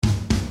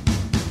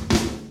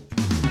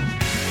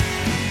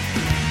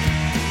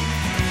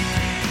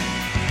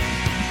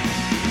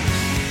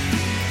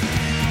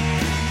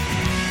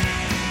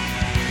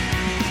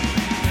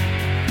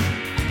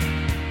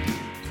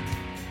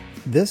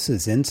This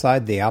is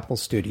Inside the Apple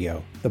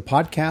Studio, the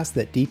podcast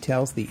that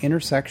details the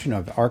intersection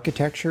of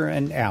architecture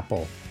and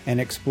Apple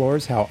and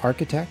explores how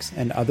architects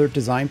and other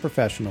design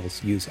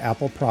professionals use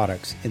Apple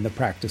products in the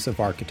practice of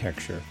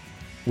architecture.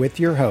 With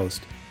your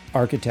host,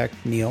 architect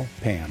Neil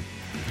Pan.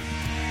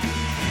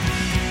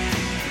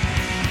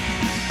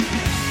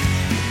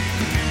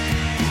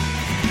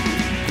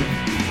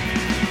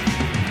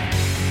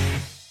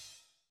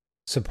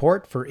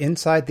 Support for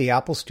Inside the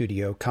Apple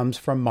Studio comes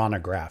from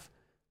Monograph.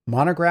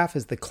 Monograph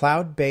is the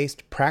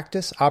cloud-based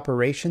practice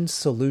operations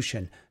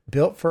solution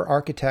built for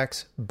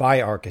architects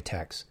by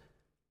architects.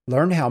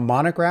 Learn how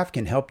Monograph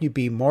can help you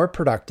be more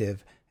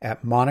productive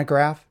at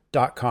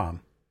monograph.com.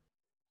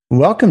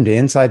 Welcome to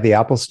Inside the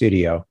Apple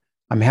Studio.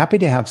 I'm happy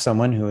to have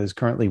someone who is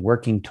currently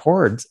working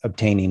towards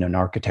obtaining an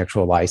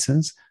architectural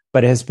license,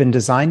 but has been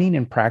designing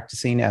and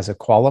practicing as a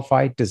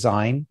qualified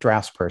design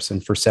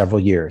draftsperson for several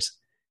years.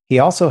 He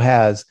also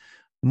has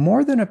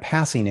more than a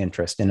passing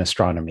interest in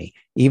astronomy,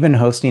 even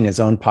hosting his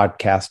own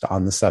podcast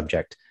on the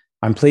subject.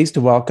 I'm pleased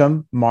to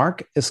welcome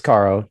Mark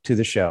Iscaro to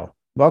the show.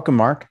 Welcome,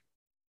 Mark.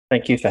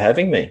 Thank you for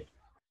having me.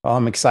 Well,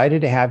 I'm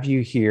excited to have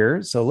you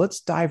here. So let's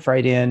dive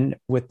right in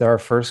with our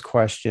first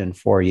question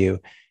for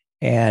you.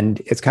 And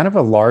it's kind of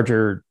a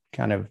larger,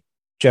 kind of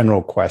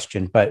general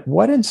question, but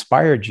what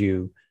inspired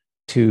you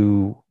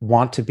to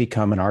want to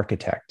become an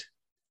architect?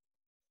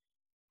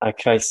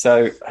 Okay,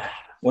 so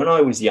when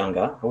I was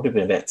younger, I would have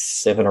been about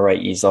 7 or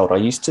 8 years old, I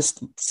used to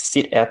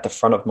sit out the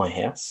front of my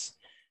house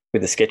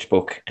with a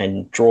sketchbook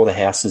and draw the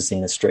houses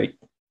in the street.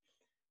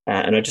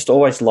 And I just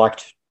always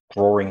liked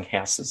drawing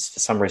houses for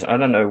some reason. I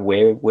don't know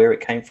where it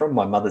came from.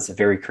 My mother's a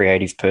very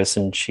creative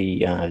person.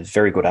 She is a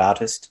very good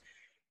artist,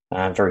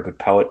 very good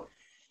poet.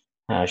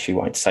 She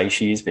won't say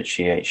she is, but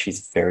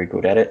she's very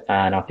good at it.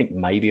 And I think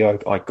maybe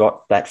I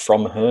got that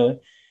from her.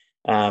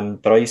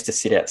 But I used to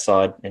sit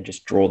outside and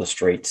just draw the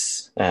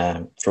streets,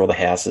 draw the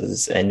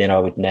houses, and then I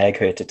would nag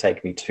her to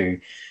take me to,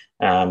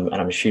 and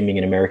I'm assuming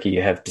in America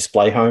you have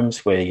display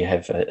homes where you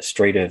have a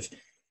street of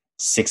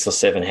 6 or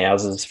 7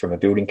 houses from a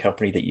building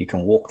company that you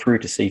can walk through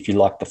to see if you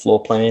like the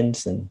floor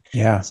plans. And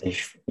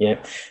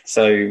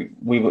so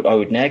I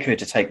would nag her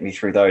to take me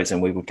through those,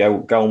 and we would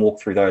go and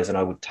walk through those, and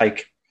I would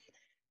take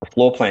the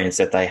floor plans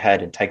that they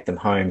had and take them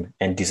home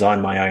and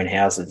design my own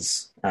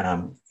houses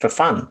for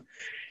fun.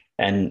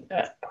 And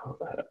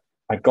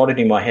I got it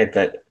in my head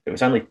that there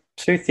was only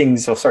 3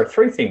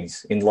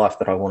 things in life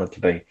that I wanted to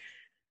be.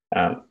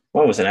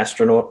 One was an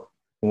astronaut,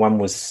 one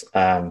was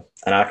an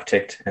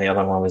architect, and the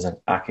other one was an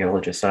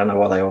archaeologist. I don't know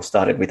why they all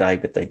started with A,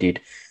 but they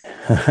did.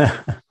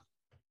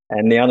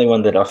 And the only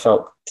one that I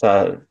felt,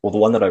 the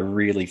one that I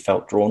really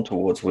felt drawn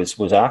towards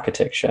was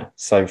architecture.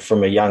 So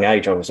from a young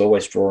age, I was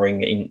always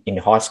drawing. In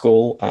high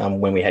school,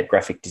 when we had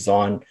graphic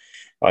design,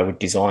 I would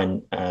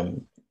design a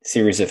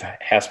series of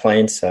house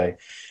plans. So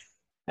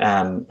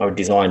I would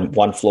design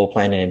one floor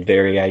plan and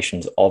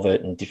variations of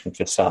it and different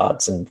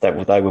facades, and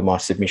they were my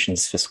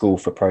submissions for school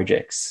for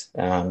projects.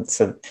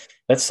 So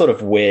that's sort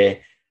of where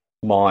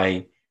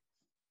my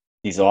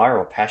desire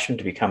or passion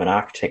to become an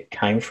architect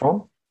came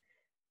from.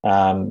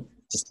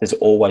 Just has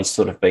always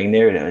sort of been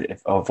there.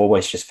 I've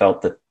always just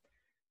felt that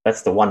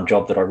that's the one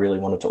job that I really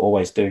wanted to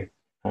always do,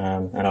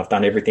 and I've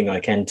done everything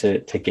I can to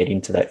get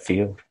into that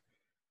field.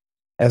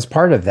 As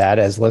part of that,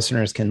 as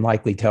listeners can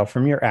likely tell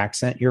from your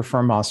accent, you're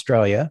from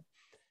Australia.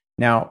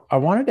 Now, I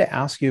wanted to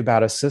ask you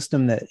about a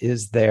system that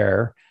is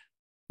there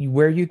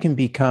where you can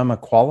become a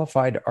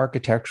qualified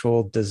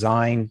architectural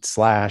design /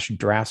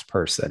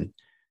 draftsperson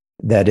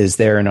that is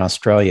there in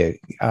Australia.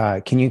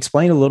 Can you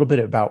explain a little bit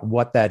about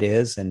what that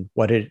is and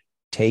what it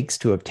takes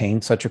to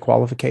obtain such a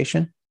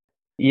qualification?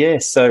 Yeah,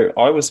 so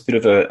I was a bit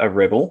of a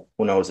rebel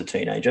when I was a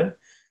teenager.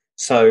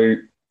 So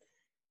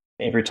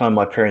every time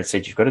my parents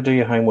said, you've got to do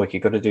your homework,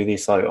 you've got to do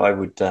this, I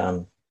would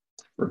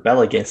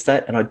rebel against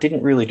that, and I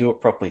didn't really do it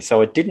properly.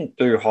 So I didn't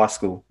do high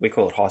school. We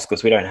call it high school.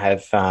 So we don't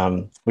have,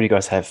 what do you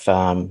guys have?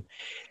 You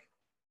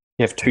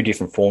have 2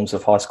 different forms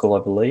of high school, I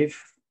believe.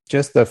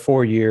 Just the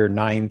 4-year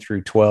 9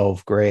 through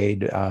 12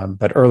 grade.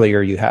 But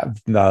earlier you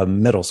have the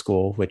middle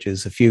school, which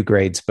is a few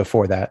grades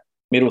before that.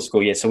 Middle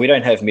school, yeah. So we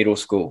don't have middle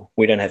school.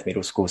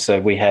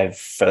 So we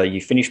have, you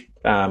finish,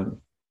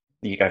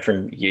 you go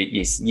from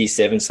year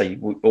 7.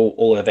 So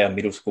all of our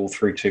middle school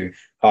through to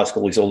high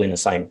school is all in the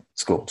same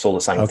school. It's all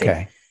the same thing.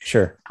 Okay.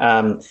 Sure.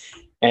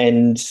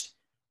 And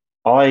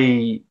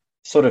I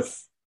sort of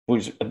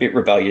was a bit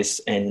rebellious,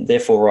 and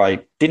therefore I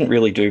didn't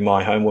really do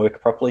my homework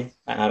properly,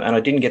 and I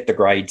didn't get the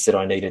grades that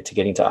I needed to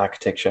get into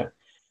architecture.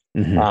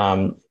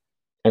 Mm-hmm.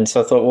 And so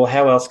I thought, well,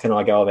 how else can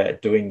I go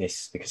about doing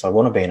this? Because I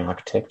want to be an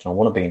architect and I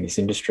want to be in this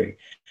industry.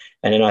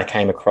 And then I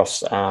came across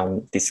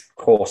this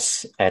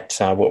course at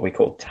what we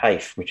call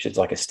TAFE, which is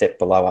like a step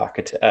below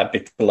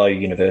below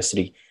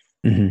university.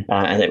 Mm-hmm.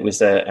 And it was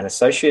an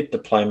associate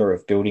diploma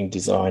of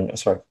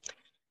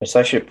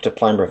associate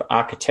diploma of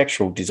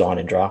architectural design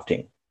and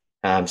drafting.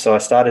 So I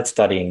started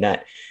studying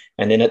that,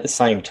 and then at the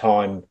same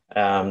time,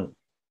 I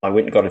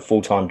went and got a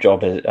full-time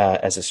job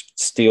as a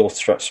steel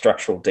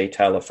structural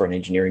detailer for an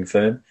engineering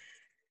firm.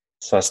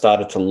 So I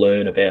started to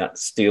learn about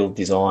steel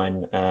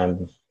design,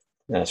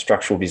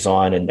 structural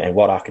design, and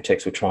what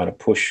architects were trying to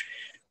push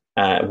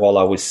while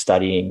I was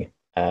studying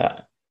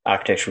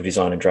architectural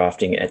design and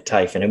drafting at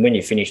TAFE. And then when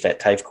you finish that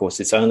TAFE course,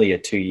 it's only a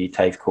 2-year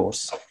TAFE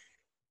course.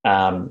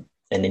 And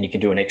then you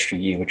can do an extra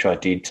year, which I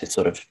did to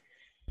sort of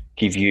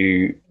give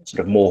you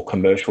sort of more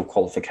commercial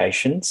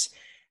qualifications.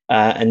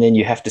 And then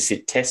you have to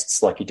sit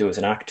tests like you do as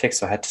an architect.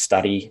 So I had to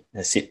study,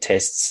 sit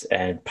tests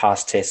and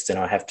pass tests. And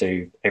I have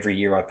to, every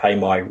year I pay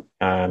my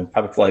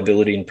public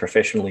liability and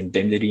professional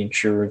indemnity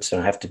insurance.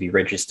 And I have to be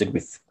registered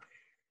with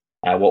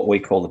what we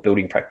call the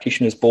Building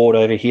Practitioners Board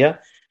over here.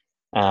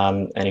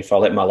 And if I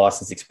let my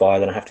license expire,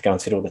 then I have to go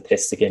and sit all the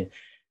tests again.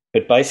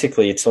 But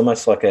basically, it's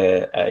almost like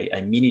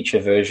a miniature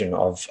version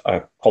of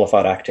a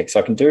qualified architect. So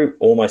I can do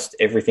almost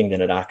everything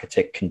that an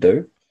architect can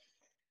do.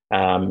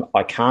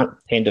 I can't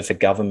tender for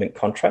government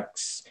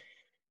contracts,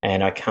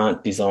 and I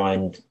can't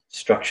design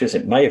structures.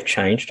 It may have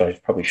changed. I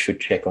probably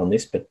should check on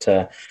this, but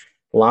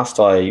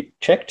last I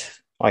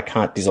checked, I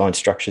can't design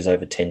structures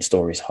over 10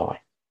 stories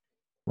high.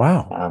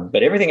 Wow.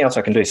 But everything else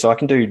I can do. So I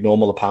can do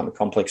normal apartment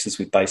complexes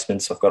with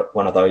basements. I've got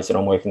one of those that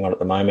I'm working on at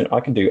the moment. I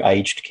can do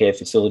aged care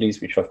facilities,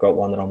 which I've got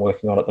one that I'm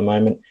working on at the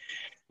moment.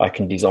 I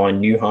can design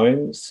new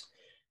homes.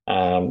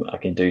 I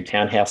can do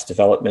townhouse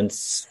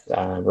developments,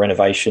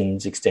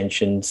 renovations,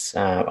 extensions.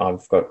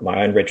 I've got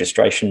my own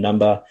registration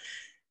number.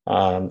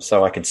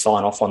 So I can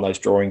sign off on those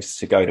drawings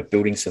to go to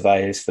building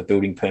surveyors for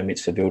building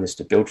permits for builders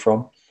to build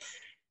from.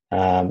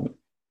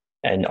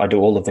 And I do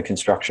all of the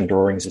construction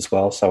drawings as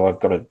well. So I've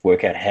got to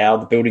work out how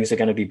the buildings are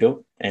going to be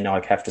built, and I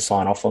have to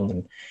sign off on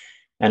them.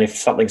 And if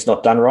something's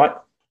not done right,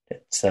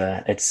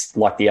 it's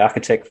like the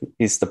architect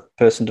is the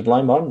person to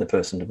blame. I'm the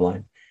person to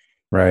blame.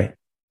 Right.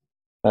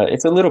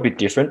 It's a little bit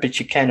different,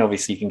 but you can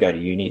go to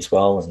uni as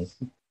well, and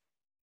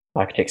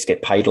architects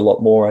get paid a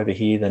lot more over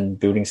here than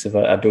building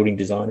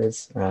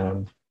designers.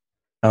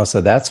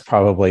 So that's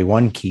probably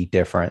one key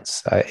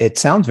difference. It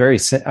sounds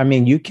I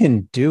mean, you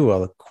can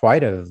do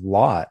quite a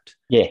lot.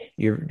 Yeah.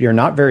 You're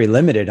not very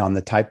limited on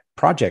the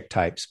project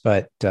types,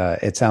 but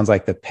it sounds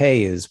like the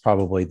pay is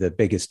probably the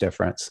biggest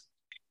difference.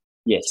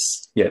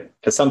 Yes. Yeah.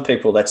 For some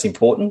people, that's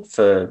important.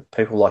 For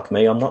people like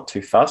me, I'm not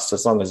too fussed.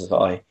 As long as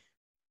I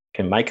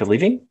can make a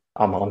living,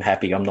 I'm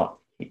happy. I'm not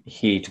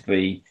here to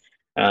be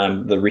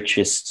the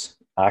richest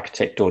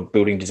architect or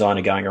building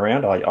designer going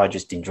around. I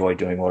just enjoy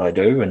doing what I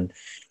do, and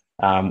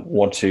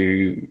want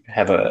to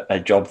have a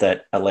job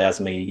that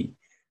allows me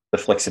the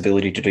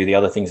flexibility to do the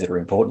other things that are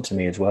important to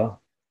me as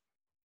well.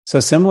 So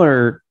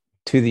similar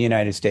to the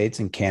United States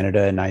and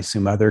Canada, and I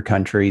assume other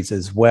countries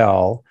as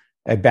well,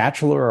 a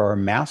bachelor or a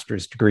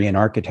master's degree in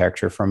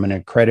architecture from an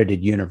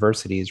accredited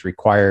university is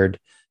required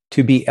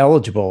to be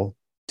eligible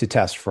to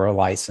test for a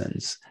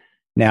license.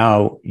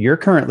 Now, you're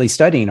currently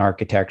studying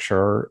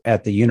architecture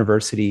at the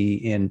university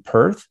in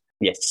Perth?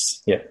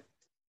 Yes. Yeah.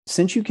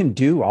 Since you can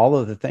do all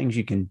of the things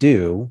you can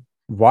do,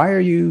 why are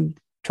you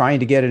trying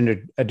to get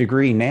a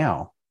degree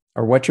now?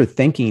 Or what you're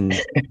thinking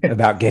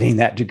about getting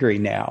that degree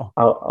now?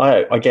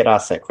 I get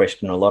asked that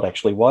question a lot,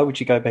 actually. Why would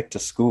you go back to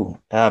school?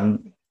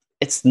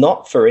 It's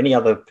not for any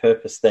other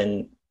purpose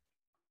than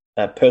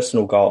a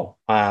personal goal.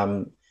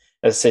 As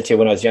I said to you,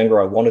 when I was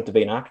younger, I wanted to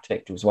be an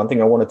architect. It was one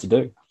thing I wanted to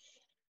do.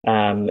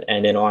 And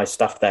then I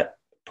stuffed that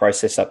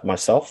process up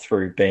myself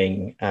through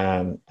being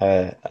a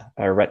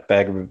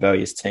ratbag of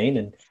rebellious teen.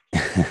 And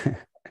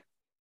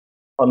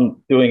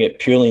I'm doing it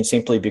purely and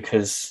simply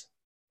because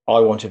I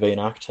want to be an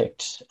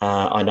architect.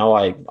 I know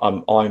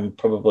I'm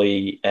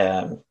probably,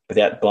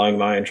 without blowing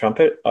my own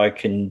trumpet, I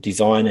can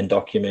design and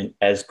document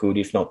as good,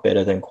 if not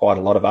better, than quite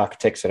a lot of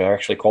architects that are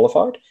actually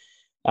qualified.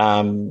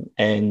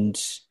 And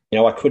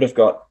I could have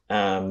got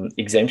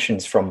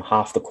exemptions from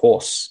half the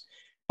course,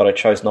 but I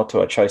chose not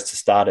to. I chose to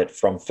start it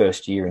from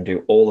first year and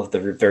do all of the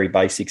very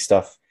basic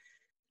stuff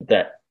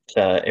that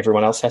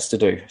everyone else has to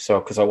do. So,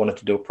 because I wanted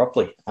to do it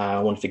properly, I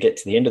wanted to get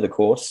to the end of the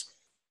course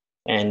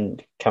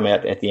and come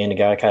out at the end and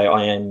go, okay,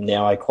 I am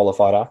now a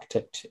qualified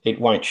architect.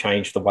 It won't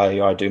change the way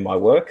I do my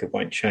work. It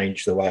won't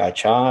change the way I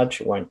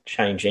charge. It won't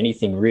change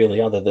anything really,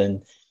 other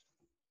than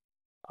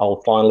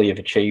I'll finally have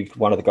achieved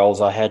one of the goals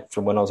I had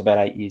from when I was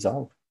about 8 years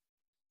old.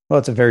 Well,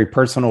 it's a very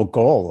personal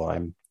goal.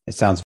 It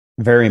sounds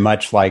very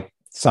much like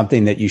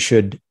something that you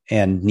should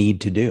and need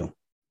to do.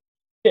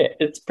 Yeah,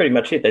 it's pretty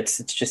much it. It's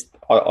just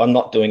I'm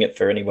not doing it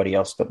for anybody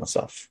else but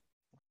myself.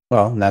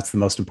 Well, and that's the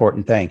most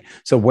important thing.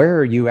 So where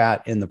are you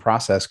at in the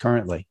process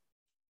currently?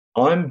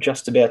 I'm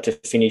just about to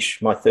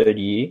finish my third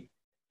year.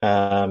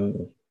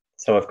 So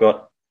I've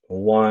got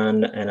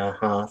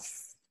 1.5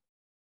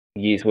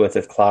 years worth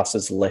of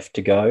classes left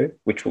to go,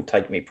 which will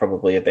take me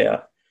probably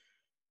about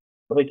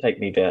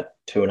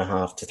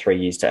 2.5 to 3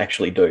 years to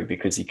actually do,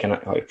 because you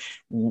cannot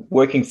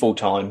working full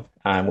time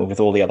with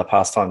all the other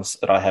pastimes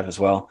that I have as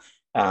well.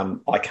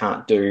 I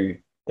can't do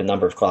the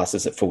number of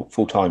classes that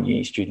full-time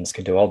uni students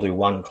can do. I'll do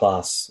one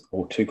class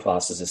or two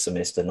classes a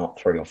semester, not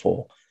 3 or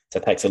 4. So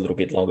it takes a little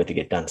bit longer to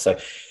get done. So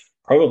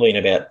probably in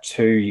about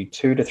 2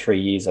 to 3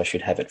 years, I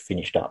should have it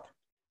finished up.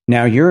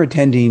 Now you're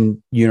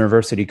attending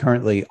university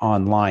currently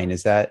online.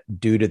 Is that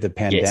due to the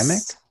pandemic?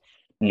 Yes.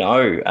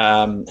 No.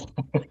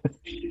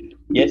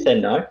 Yes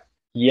and no.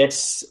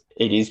 Yes,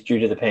 it is due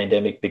to the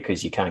pandemic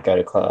because you can't go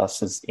to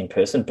classes in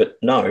person, but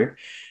no,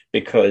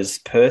 because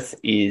Perth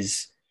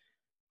is,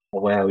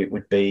 wow, it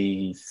would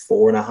be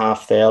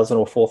 4,500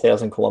 or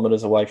 4,000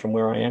 kilometers away from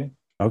where I am.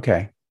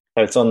 Okay.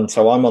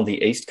 So I'm on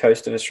the east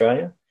coast of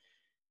Australia,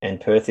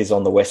 and Perth is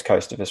on the west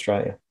coast of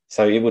Australia.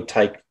 So it would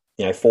take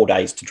 4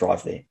 days to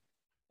drive there.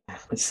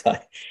 So,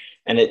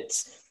 and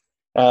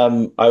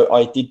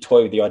I did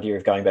toy with the idea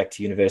of going back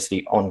to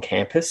university on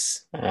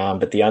campus,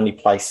 but the only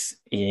place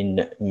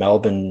in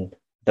Melbourne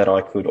that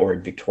I could, or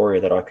in Victoria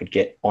that I could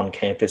get on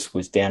campus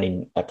was down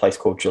in a place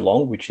called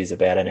Geelong, which is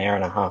about an hour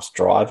and a half's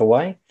drive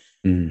away.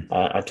 Mm.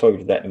 I toyed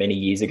with that many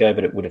years ago,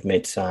 but it would have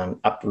meant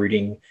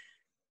uprooting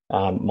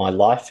my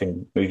life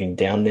and moving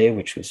down there,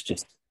 which was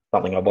just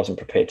something I wasn't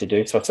prepared to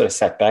do. So I sort of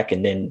sat back,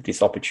 and then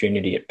this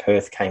opportunity at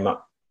Perth came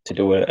up to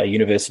do a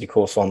university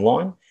course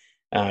online.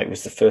 It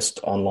was the first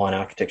online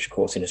architecture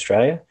course in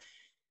Australia.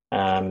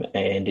 And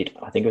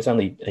I think it was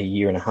only a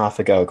year and a half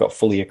ago, it got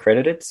fully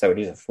accredited. So it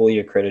is a fully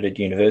accredited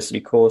university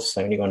course.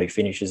 So anyone who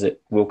finishes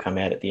it will come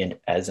out at the end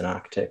as an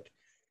architect.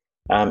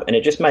 And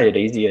it just made it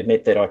easier. It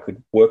meant that I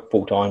could work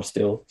full time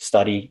still,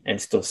 study,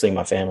 and still see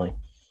my family.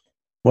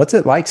 What's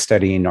it like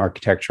studying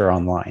architecture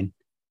online?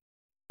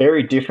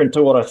 Very different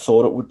to what I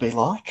thought it would be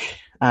like.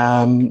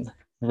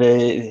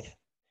 It's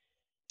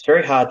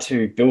very hard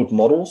to build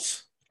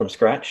models from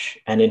scratch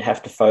and then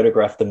have to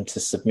photograph them to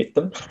submit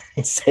them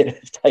instead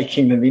of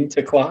taking them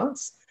into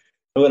class.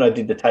 So when I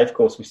did the TAFE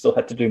course, we still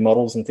had to do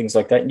models and things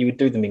like that, and you would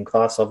do them in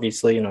class,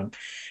 obviously, and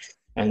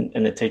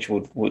the teacher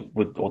would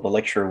or the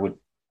lecturer would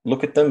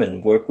look at them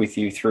and work with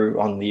you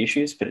through on the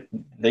issues. But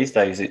these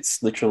days,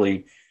 it's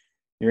literally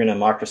you're in a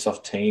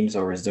Microsoft Teams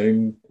or a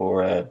Zoom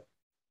or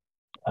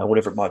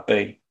whatever it might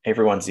be.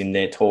 Everyone's in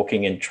there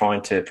talking and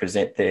trying to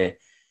present their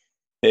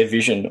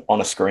vision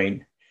on a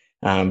screen.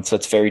 So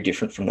it's very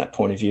different from that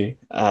point of view.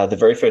 The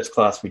very first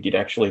class we did, they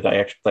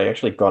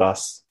actually got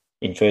us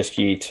in first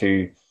year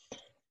to,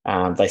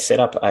 they set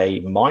up a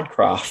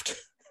Minecraft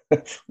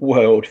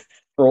world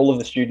for all of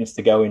the students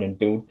to go in and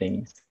build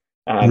things.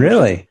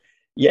 Really?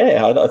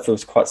 Yeah, I thought it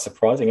was quite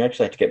surprising. I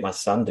actually had to get my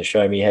son to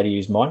show me how to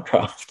use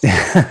Minecraft when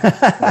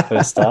I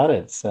first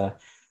started. So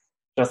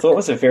I thought it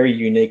was a very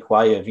unique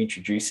way of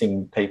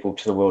introducing people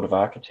to the world of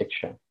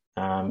architecture.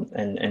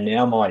 And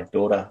now my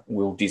daughter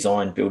will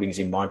design buildings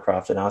in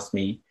Minecraft and ask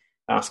me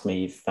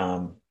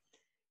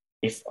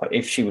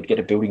if she would get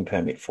a building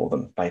permit for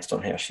them based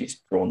on how she's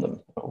drawn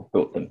them or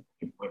built them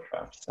in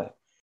Minecraft. So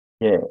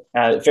yeah,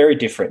 very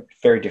different,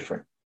 very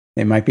different.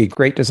 They might be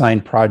great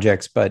design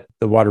projects, but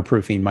the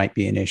waterproofing might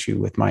be an issue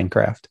with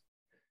Minecraft.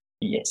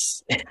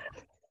 Yes.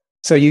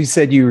 So you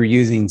said you were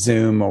using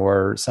Zoom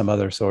or some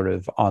other sort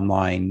of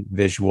online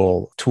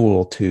visual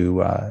tool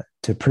to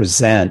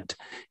present.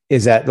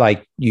 Is that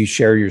like you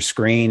share your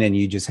screen and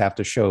you just have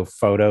to show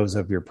photos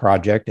of your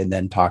project and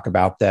then talk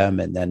about them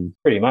and then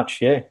pretty much,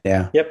 yeah.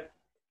 Yeah.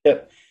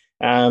 Yep.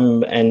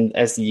 And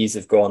as the years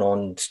have gone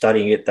on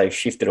studying it, they've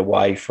shifted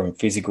away from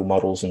physical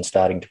models and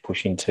starting to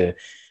push into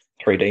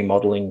 3D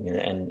modeling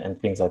and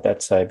things like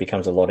that. So it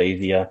becomes a lot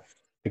easier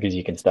because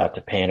you can start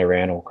to pan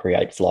around or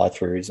create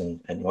fly-throughs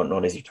and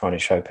whatnot as you're trying to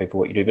show people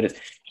what you do. But it's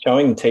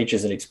showing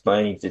teachers and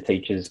explaining to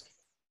teachers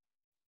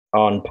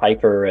on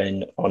paper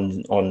and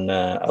on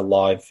a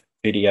live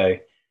video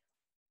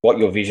what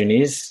your vision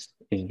is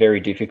very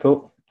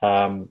difficult.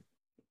 But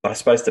I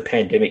suppose the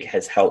pandemic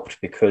has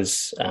helped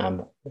because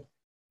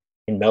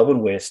in Melbourne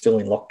we're still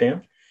in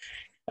lockdown,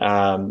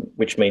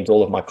 which means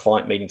all of my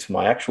client meetings for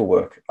my actual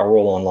work are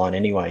all online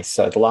anyway.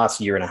 So the last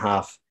year and a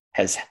half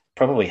has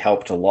probably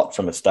helped a lot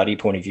from a study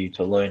point of view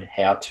to learn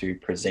how to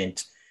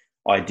present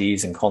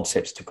ideas and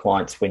concepts to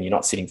clients when you're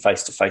not sitting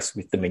face to face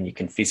with them and you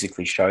can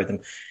physically show them.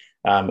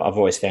 I've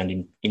always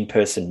found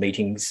in-person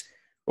meetings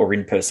or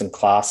in-person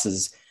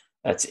classes,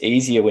 it's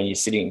easier when you're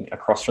sitting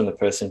across from the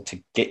person to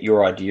get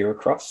your idea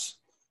across.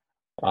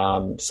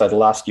 So the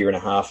last year and a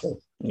half, or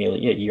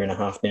nearly a year and a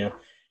half now,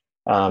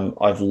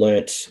 I've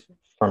learnt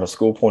from a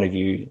school point of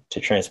view to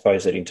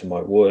transpose it into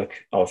my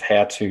work of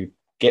how to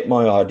get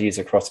my ideas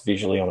across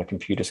visually on a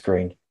computer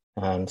screen.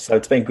 So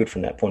it's been good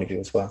from that point of view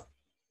as well.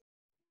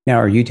 Now,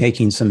 are you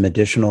taking some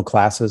additional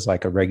classes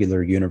like a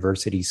regular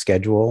university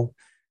schedule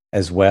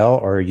as well,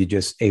 or are you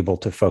just able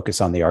to focus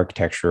on the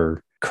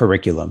architecture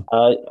curriculum?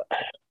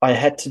 I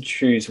had to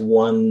choose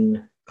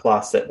one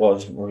class that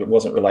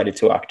wasn't related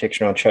to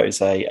architecture. I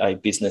chose a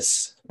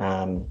business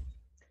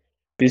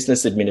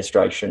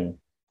administration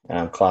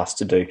class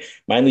to do,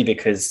 mainly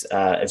because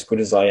as good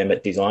as I am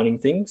at designing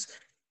things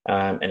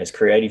and as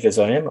creative as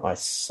I am, I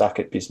suck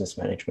at business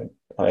management.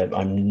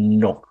 I'm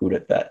not good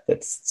at that.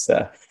 That's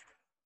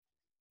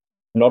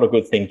not a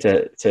good thing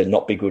to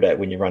not be good at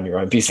when you run your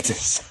own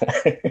business.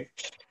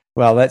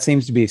 Well, that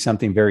seems to be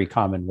something very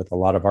common with a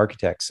lot of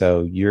architects.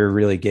 So you're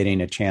really getting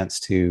a chance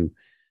to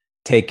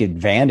take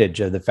advantage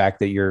of the fact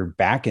that you're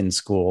back in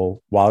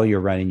school while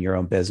you're running your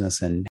own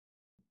business and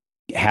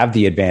have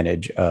the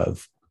advantage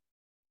of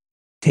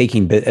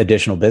taking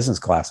additional business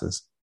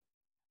classes.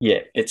 Yeah,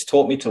 it's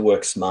taught me to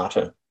work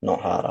smarter,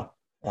 not harder.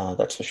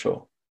 That's for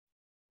sure.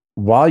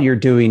 While you're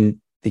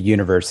doing the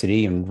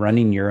university and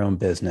running your own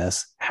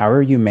business, how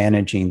are you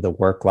managing the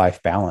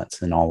work-life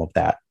balance and all of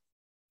that?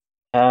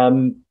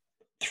 Um,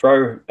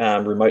 Throw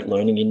remote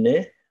learning in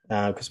there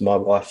because my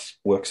wife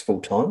works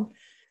full time.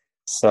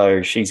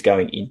 So she's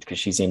going in because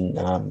she's in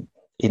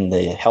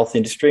the health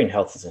industry, and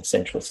health is an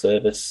essential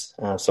service.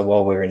 So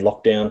while we're in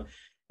lockdown,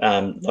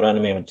 not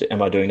only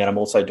am I doing that, I'm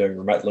also doing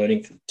remote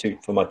learning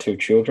for my two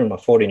children. My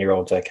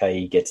 14-year-old's okay;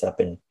 he gets up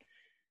and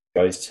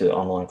goes to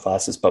online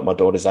classes, but my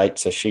daughter's 8,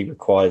 so she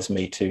requires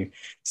me to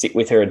sit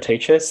with her and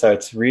teach her. So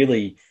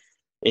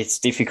it's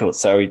difficult.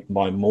 So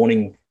my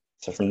morning,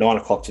 so from 9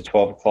 o'clock to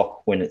 12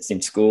 o'clock when it's in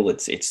school,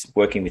 it's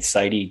working with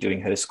Sadie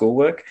doing her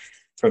schoolwork.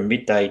 From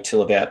midday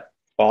till about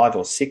 5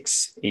 or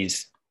 6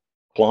 is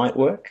client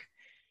work.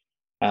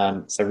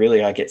 So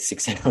really, I get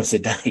 6 hours a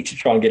day to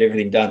try and get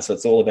everything done. So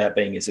it's all about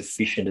being as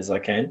efficient as I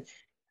can.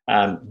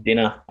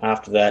 Dinner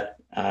after that.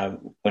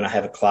 When I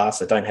have a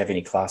class, I don't have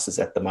any classes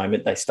at the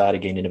moment. They start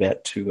again in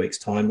about 2 weeks'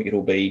 time.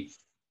 It'll be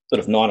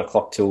sort of 9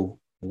 o'clock till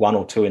 1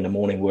 or 2 in the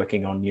morning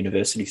working on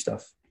university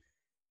stuff.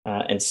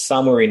 And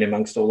somewhere in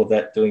amongst all of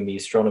that, doing the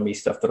astronomy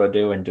stuff that I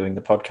do and doing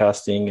the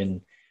podcasting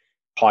and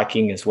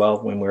hiking as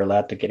well when we're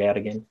allowed to get out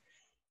again.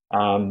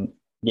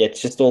 Yeah,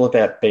 it's just all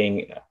about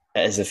being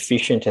as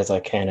efficient as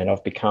I can. And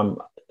I've become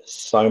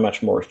so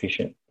much more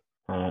efficient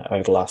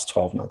over the last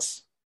 12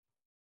 months.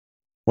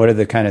 What are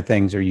the kind of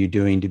things are you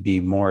doing to be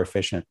more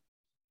efficient?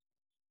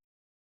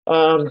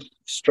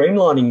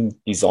 Streamlining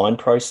design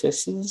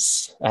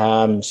processes,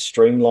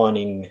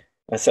 streamlining.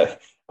 So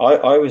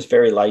I was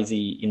very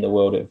lazy in the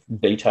world of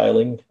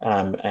detailing,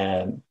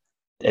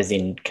 as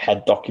in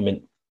CAD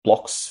document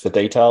blocks for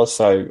details.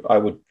 So I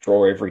would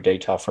draw every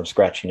detail from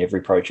scratch in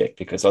every project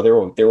because they're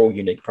all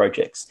unique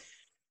projects.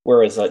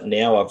 Whereas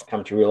now I've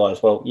come to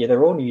realize, well, yeah,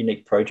 they're all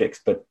unique projects,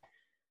 but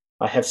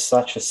I have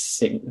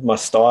my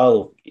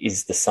style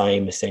is the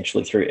same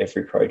essentially through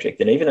every project.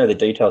 And even though the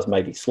details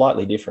may be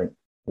slightly different,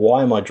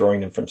 why am I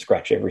drawing them from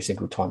scratch every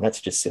single time? That's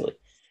just silly.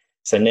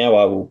 So now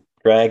I will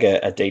drag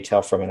a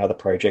detail from another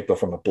project or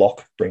from a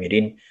block, bring it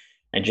in,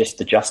 and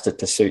just adjust it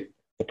to suit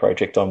the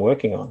project I'm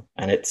working on.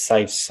 And it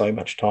saves so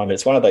much time.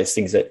 It's one of those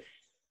things that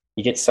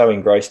you get so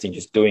engrossed in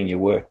just doing your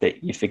work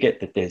that you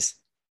forget that there's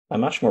a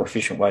much more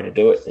efficient way to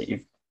do it that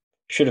you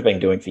should have been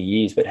doing for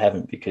years but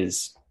haven't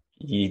because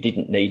you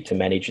didn't need to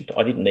manage it.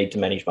 I didn't need to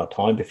manage my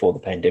time before the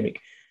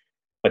pandemic.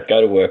 I'd go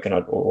to work and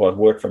I'd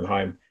work from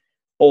home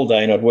all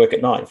day and I'd work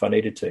at night if I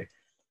needed to.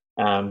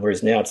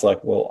 Whereas now it's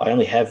like, well, I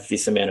only have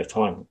this amount of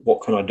time.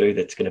 What can I do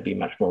that's going to be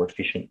much more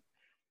efficient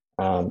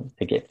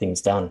to get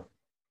things done?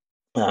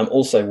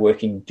 Also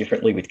working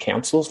differently with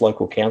councils,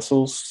 local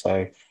councils.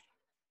 So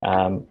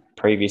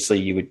previously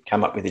you would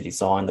come up with a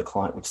design, the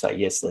client would say,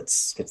 yes,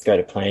 let's go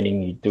to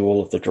planning. You'd do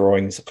all of the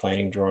drawings, the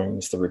planning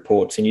drawings, the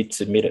reports, and you'd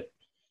submit it.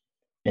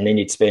 And then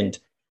you'd spend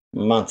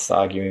months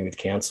arguing with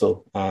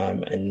council.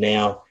 And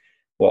now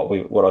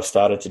what I've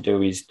started to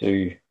do is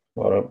do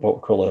what we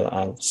call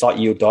a site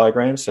yield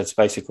diagram. So it's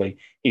basically,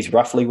 here's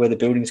roughly where the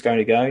building's going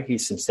to go.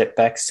 Here's some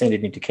setbacks, send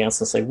it into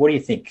council and say, what do you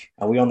think?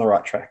 Are we on the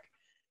right track?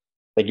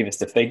 They give us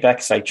the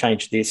feedback, say,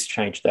 change this,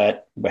 change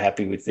that. We're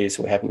happy with this,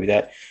 we're happy with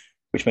that,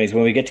 which means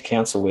when we get to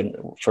council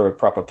for a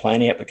proper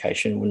planning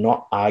application, we're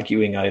not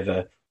arguing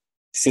over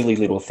silly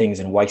little things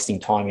and wasting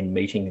time in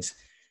meetings.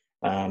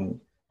 And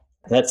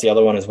that's the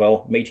other one as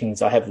well.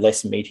 Meetings, I have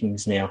less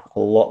meetings now, a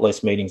lot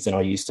less meetings than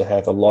I used to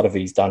have. A lot of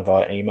these done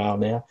via email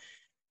now.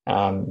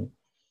 I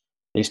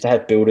used to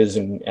have builders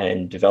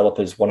and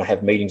developers want to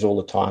have meetings all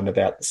the time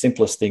about the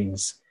simplest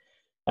things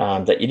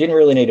that you didn't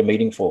really need a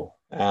meeting for.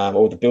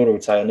 Or the builder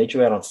would say, I need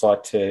you out on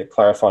site to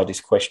clarify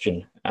this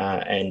question.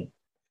 And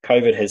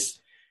COVID has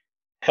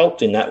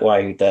helped in that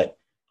way that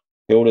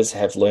builders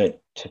have learnt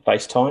to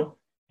FaceTime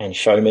and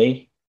show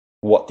me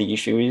what the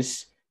issue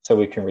is so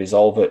we can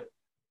resolve it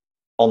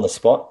on the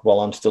spot while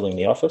I'm still in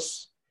the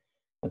office.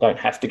 I don't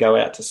have to go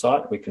out to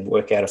site. We can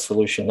work out a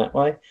solution that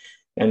way.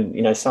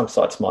 And, some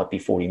sites might be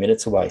 40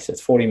 minutes away. So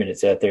it's 40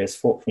 minutes out there.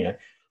 It's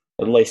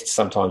at least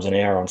sometimes an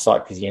hour on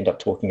site because you end up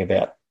talking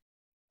about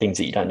things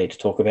that you don't need to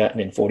talk about. And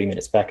then 40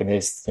 minutes back and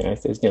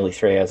there's nearly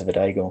 3 hours of a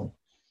day gone.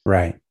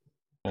 Right.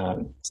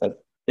 So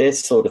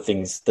there's the sort of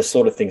things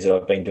that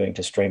I've been doing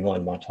to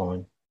streamline my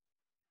time.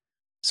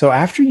 So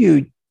after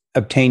you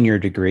obtain your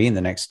degree in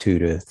the next 2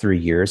 to 3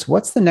 years,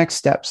 what's the next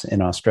steps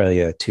in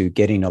Australia to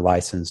getting a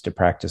license to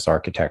practice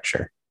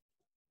architecture?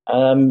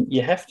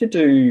 You have to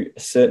do a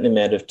certain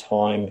amount of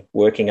time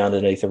working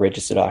underneath a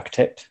registered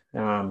architect.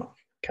 I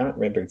can't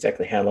remember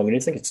exactly how long it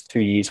is. I think it's 2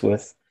 years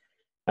worth.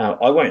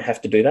 I won't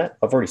have to do that.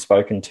 I've already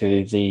spoken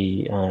to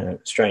the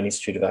Australian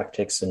Institute of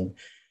Architects and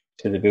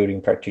to the building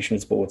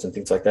practitioners boards and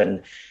things like that.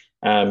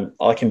 And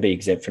I can be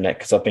exempt from that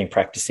because I've been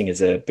practicing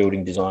as a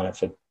building designer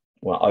for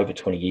over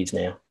 20 years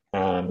now.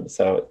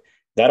 So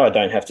that I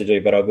don't have to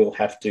do, but I will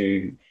have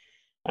to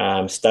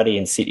study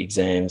and sit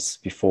exams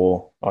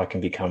before I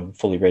can become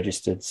fully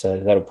registered. So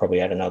that'll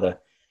probably add another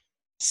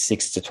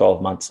 6 to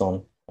 12 months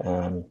on.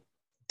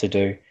 to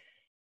do.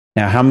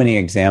 Now, how many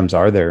exams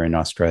are there in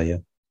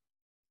Australia?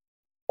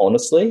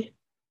 Honestly,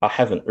 I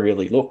haven't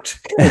really looked.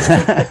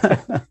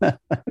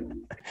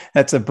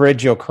 That's a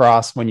bridge you'll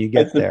cross when you It's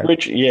get the there.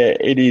 bridge. Yeah,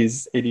 it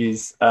is. It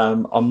is.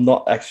 I'm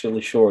not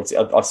actually sure.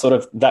 I sort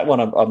of that one.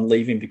 I'm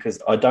leaving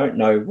because I don't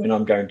know when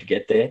I'm going to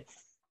get there,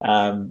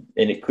 and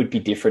it could be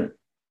different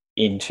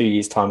in 2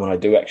 years' time when I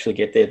do actually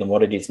get there than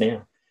what it is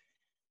now.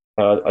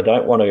 I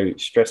don't want to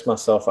stress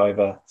myself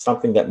over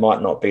something that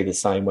might not be the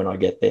same when I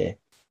get there.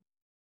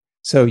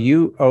 So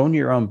you own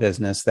your own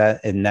business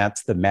and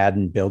that's the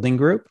Madden Building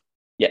Group.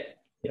 Yeah,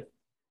 yeah.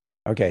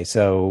 Okay.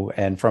 So,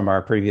 and from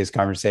our previous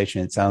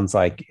conversation, it sounds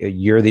like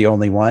you're the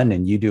only one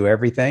and you do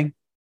everything.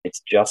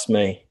 It's just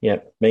me. Yeah,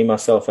 me,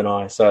 myself, and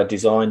I. So I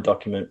design,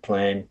 document,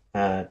 plan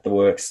the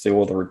works, do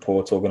all the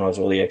reports, organize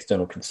all the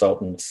external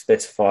consultants,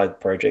 specify the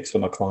projects for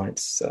my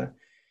clients. So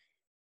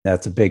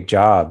That's a big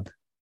job.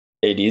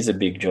 it is a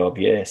big job.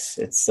 Yes,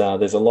 it's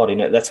there's a lot in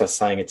it. That's what I was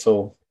saying. It's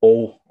all.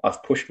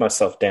 I've pushed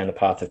myself down the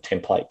path of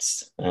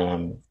templates,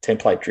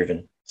 template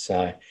driven.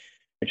 So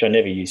which I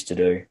never used to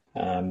do.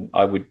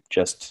 I would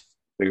just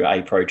do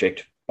a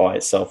project by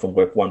itself and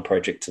work one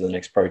project to the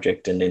next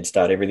project and then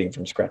start everything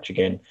from scratch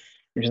again,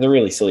 which is a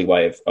really silly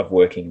way of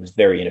working. It was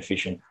very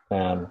inefficient.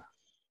 The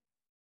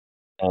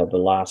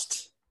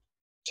last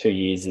 2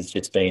 years has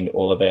just been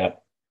all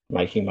about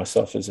making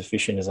myself as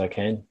efficient as I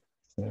can.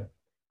 So,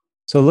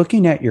 So,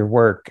 looking at your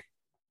work,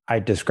 I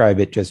describe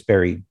it just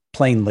very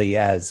plainly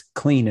as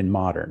clean and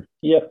modern.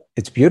 yep.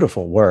 It's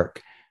beautiful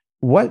work.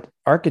 What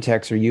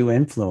architects are you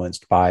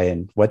influenced by,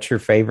 and what's your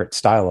favorite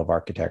style of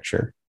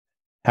architecture?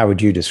 How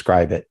would you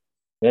describe it?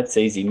 That's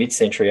easy.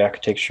 Mid-century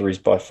architecture is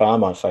by far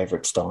my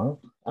favourite style.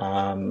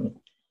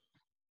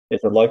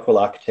 There's a local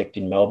architect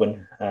in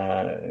Melbourne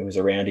who was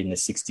around in the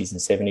 60s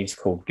and 70s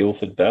called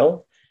Guildford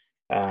Bell.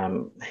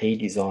 He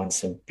designed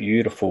some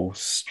beautiful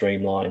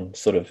streamlined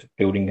sort of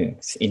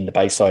buildings in the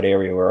Bayside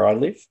area where I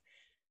live.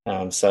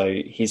 So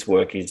his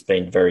work has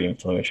been very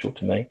influential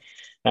to me.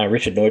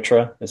 Richard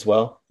Neutra as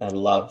well. I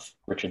love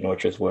Richard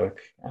Neutra's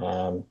work.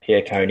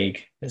 Pierre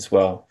Koenig as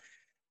well.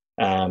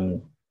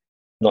 Um,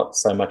 Not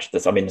so much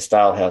this. I mean, the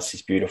Style House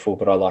is beautiful,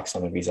 but I like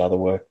some of his other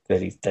work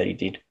that he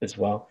did as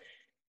well.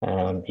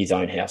 His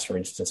own house, for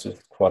instance, was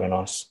quite a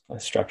nice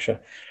structure.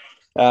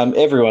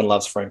 Everyone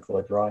loves Frank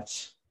Lloyd Wright.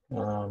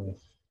 Um,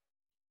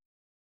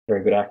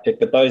 Very good architect,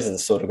 but those are the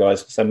sort of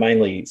guys. So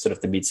mainly sort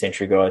of the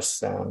mid-century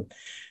guys.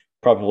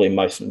 Probably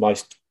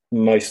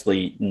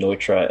mostly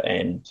Neutra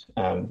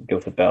and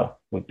Guildford Bell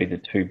would be the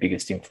two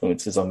biggest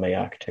influences on me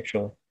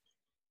architecturally.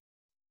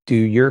 Do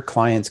your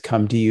clients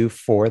come to you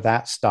for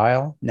that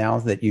style now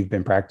that you've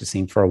been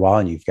practicing for a while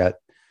and you've got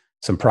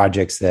some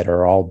projects that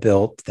are all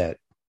built that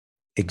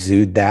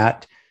exude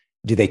that?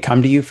 Do they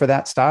come to you for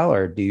that style,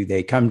 or do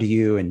they come to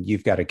you and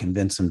you've got to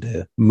convince them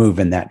to move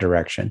in that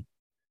direction?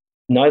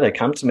 No, they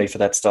come to me for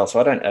that style,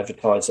 so I don't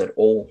advertise at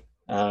all.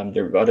 I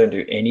don't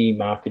do any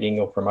marketing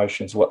or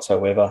promotions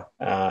whatsoever,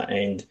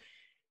 and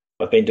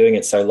I've been doing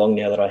it so long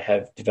now that I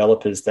have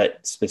developers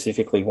that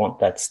specifically want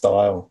that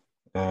style,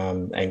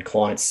 and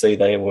clients see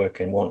their work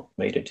and want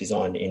me to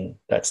design in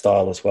that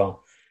style as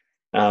well.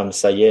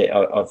 So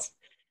yeah,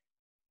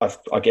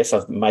 I guess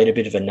I've made a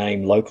bit of a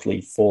name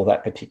locally for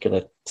that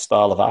particular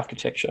style of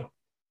architecture,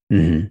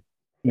 Mm-hmm.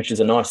 which is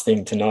a nice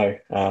thing to know,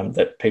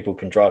 that people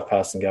can drive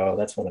past and go, "Oh,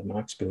 that's one of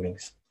Mark's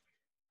buildings."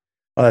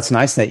 Well, that's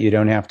nice that you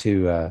don't have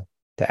to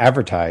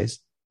advertise,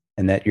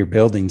 and that your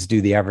buildings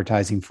do the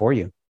advertising for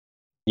you.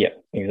 Yeah,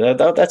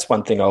 that's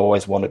one thing I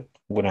always wanted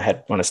when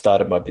I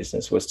started my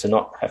business, was to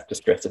not have to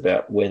stress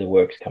about where the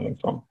work's coming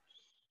from.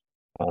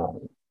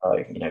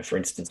 For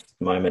instance, at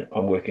the moment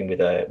I'm working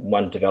with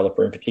one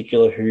developer in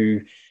particular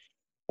who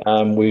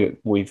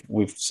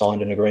we've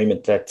signed an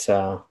agreement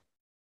that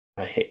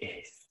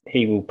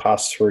he will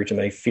pass through to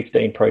me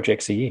 15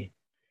 projects a year.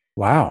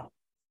 Wow.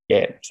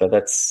 Yeah, so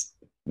that's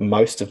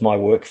most of my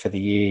work for the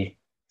year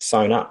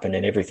sewn up, and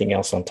then everything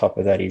else on top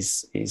of that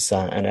is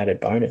an added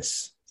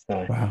bonus.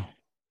 So Wow.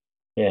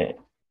 yeah,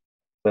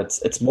 but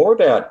it's more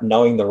about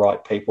knowing the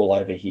right people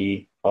over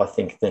here, I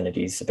think, than it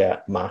is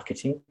about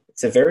marketing.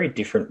 It's a very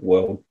different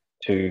world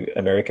to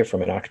America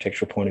from an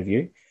architectural point of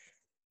view.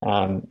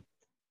 Um,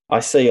 I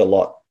see a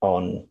lot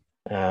on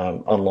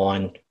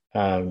online,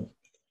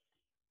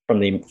 from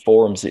the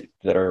forums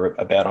that are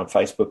about on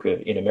Facebook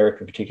in America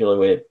in particular,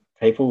 where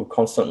people are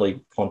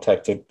constantly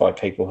contacted by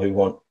people who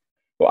want,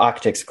 or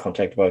architects are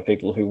contacted by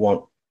people who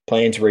want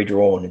plans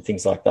redrawn and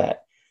things like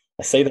that.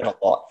 I see that a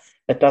lot.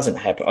 That doesn't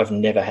happen. I've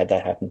never had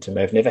that happen to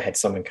me. I've never had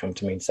someone come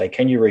to me and say,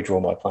 "Can you redraw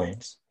my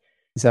plans?"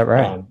 Is that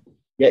right?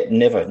 Yeah,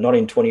 never. Not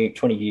in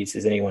 20 years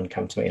has anyone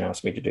come to me and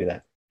asked me to do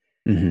that.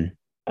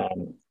 Mm-hmm.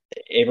 Um,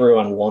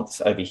 Everyone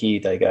wants over here,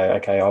 they go,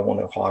 "Okay, I want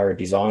to hire a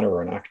designer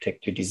or an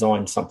architect to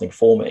design something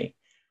for me."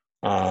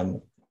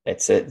 Um,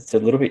 it's a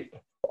little bit,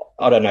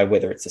 I don't know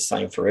whether it's the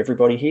same for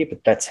everybody here,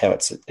 but that's how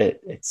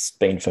it's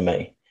been for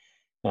me.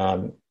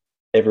 Um,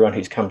 Everyone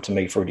who's come to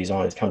me for a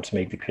design has come to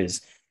me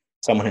because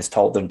someone has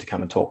told them to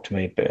come and talk to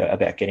me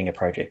about getting a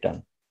project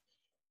done.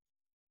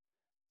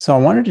 So I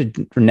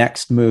wanted to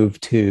next move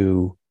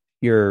to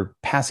your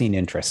passing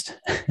interest,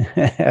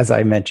 as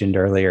I mentioned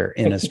earlier,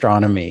 in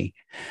astronomy.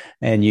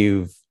 And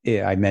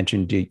I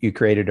mentioned you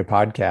created a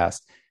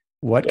podcast.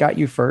 What Yeah. got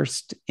you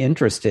first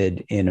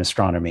interested in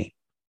astronomy?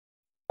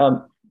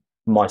 Um,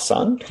 my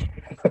son.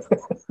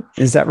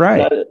 Is that No,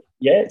 right?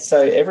 yeah.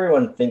 So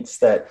everyone thinks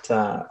that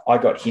I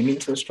got him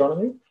into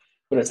astronomy,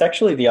 but it's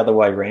actually the other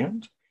way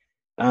around.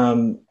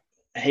 Um,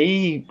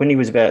 when he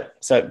was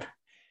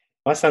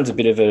my son's a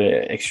bit of an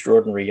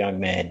extraordinary young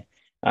man.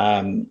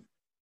 Um,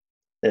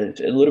 a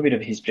little bit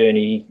of his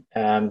journey.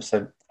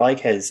 So Blake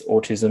has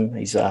autism.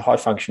 He's high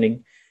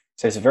functioning,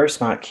 so he's a very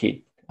smart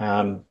kid.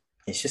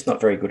 He's just not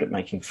very good at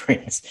making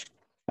friends.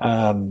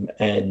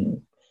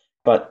 And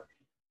but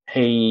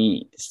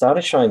he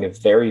started showing a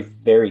very,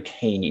 very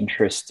keen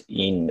interest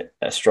in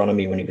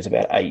astronomy when he was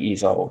about 8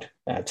 years old,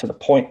 to the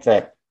point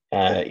that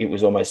it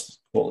was almost,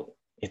 well,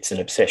 it's an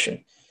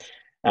obsession.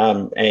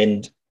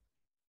 And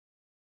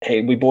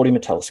we bought him a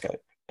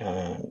telescope,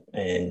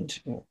 and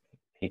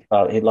he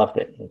loved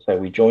it. And so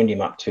we joined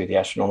him up to the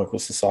Astronomical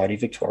Society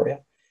of Victoria.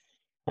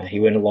 He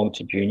went along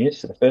to juniors.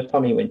 So the first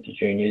time he went to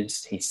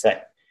juniors, he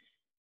sat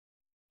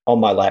on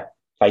my lap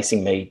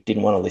facing me,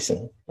 didn't want to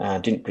listen,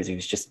 didn't, because he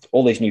was just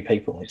all these new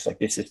people. He's like,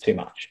 this is too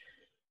much.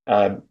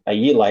 A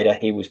year later,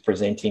 he was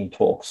presenting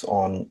talks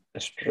on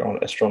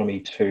astronomy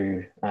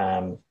to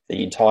the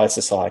entire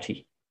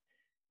society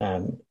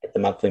at the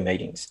monthly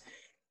meetings.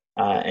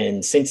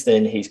 And since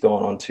then, he's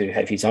gone on to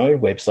have his own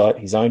website,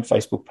 his own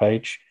Facebook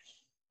page,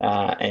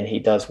 and he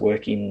does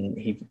work in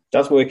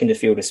the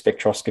field of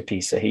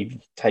spectroscopy. So he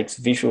takes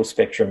visual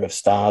spectrum of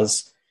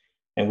stars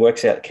and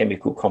works out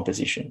chemical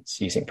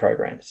compositions using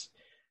programs.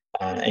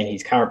 And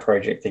his current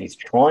project that he's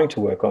trying to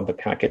work on but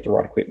can't get the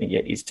right equipment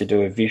yet is to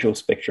do a visual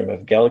spectrum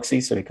of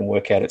galaxies so he can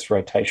work out its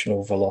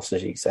rotational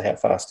velocity, so how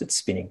fast it's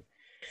spinning.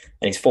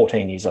 And he's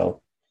 14 years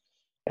old.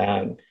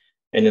 And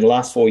in the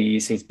last 4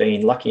 years, he's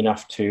been lucky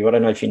enough to, I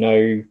don't know if you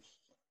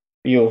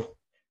know,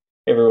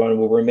 everyone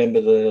will remember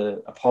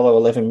the Apollo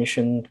 11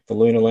 mission, the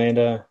lunar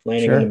lander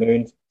landing on Sure. the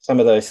moon. Some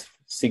of those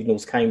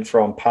signals came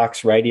from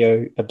Parkes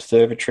Radio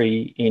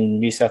Observatory in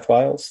New South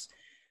Wales.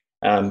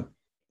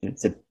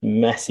 It's a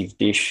massive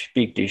dish,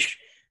 big dish.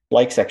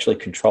 Blake's actually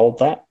controlled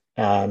that.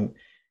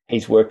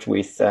 He's worked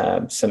with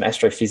some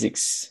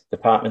astrophysics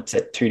departments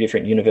at two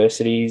different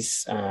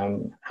universities,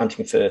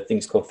 hunting for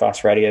things called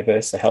fast radio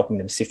bursts, so helping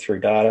them sift through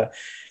data.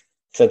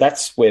 So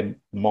that's where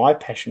my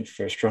passion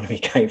for astronomy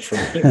came from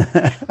him.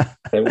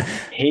 So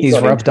He's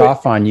rubbed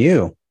off on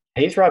you.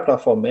 He's rubbed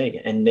off on me,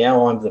 and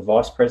now I'm the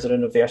vice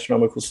president of the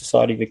Astronomical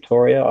Society of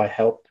Victoria. I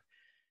help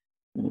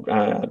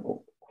uh,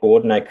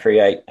 coordinate,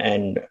 create,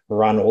 and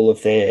run all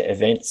of their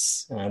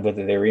events,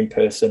 whether they're in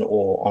person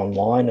or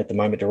online. At the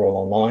moment, they're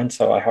all online,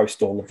 so I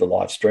host all of the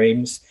live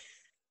streams.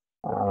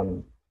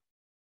 Um,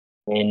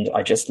 and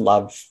I just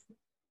love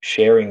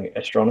sharing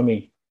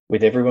astronomy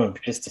with everyone,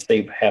 just to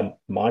see how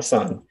my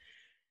son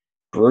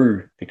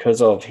grew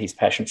because of his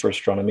passion for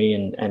astronomy,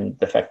 and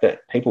the fact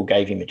that people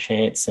gave him a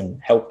chance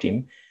and helped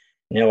him.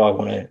 Now I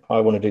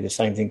want to do the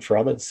same thing for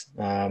others.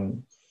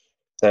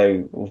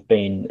 So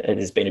it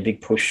has been a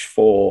big push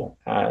for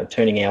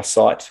turning our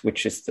site,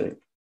 which is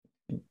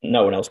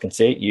no one else can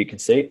see it. You can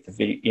see it.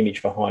 The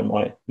image behind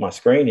my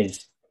screen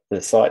is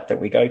the site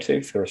that we go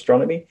to for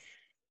astronomy.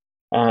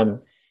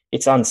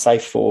 It's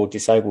unsafe for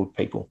disabled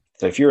people.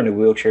 So if you're in a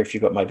wheelchair, if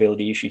you've got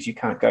mobility issues, you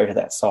can't go to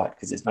that site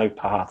because there's no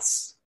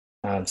paths.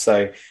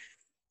 So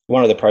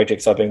one of the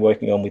projects I've been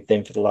working on with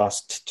them for the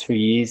last 2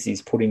 years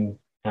is putting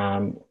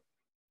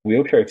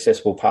wheelchair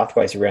accessible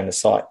pathways around the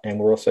site, and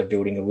we're also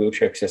building a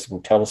wheelchair accessible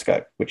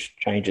telescope which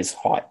changes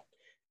height.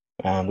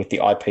 With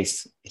the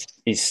eyepiece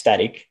is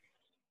static,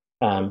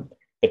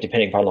 but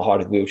depending upon the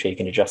height of the wheelchair, you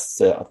can adjust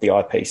the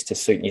eyepiece to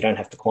suit, and you don't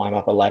have to climb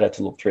up a ladder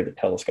to look through the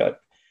telescope,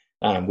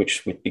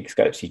 which with big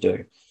scopes you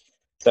do.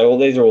 So all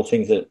these are all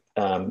things that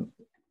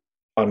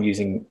I'm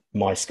using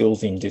my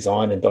skills in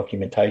design and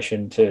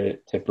documentation to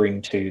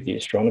bring to the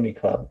astronomy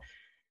club.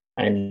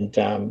 And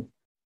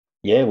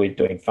we're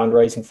doing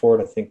fundraising for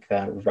it. I think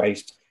we've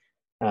raised,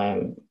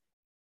 my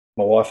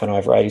wife and I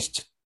have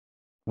raised,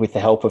 with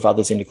the help of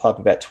others in the club,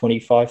 about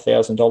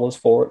 $25,000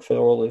 for it, for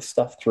all this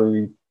stuff,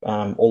 through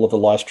all of the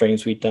live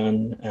streams we've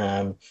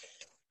done,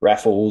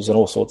 raffles and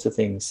all sorts of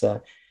things.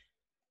 So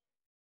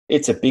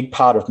it's a big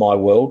part of my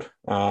world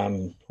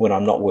when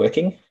I'm not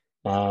working,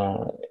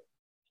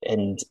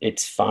 and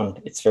it's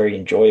fun. It's very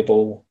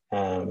enjoyable.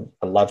 I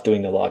love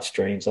doing the live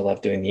streams. I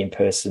love doing the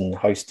in-person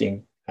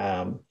hosting.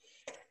 I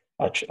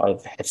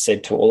have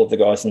said to all of the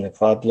guys in the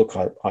club, look,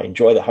 I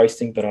enjoy the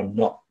hosting, but I'm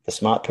not the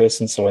smart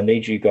person, so I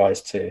need you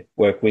guys to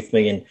work with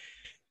me, and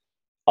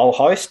I'll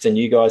host, and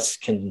you guys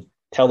can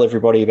tell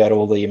everybody about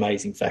all the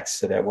amazing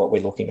facts about what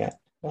we're looking at.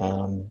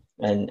 And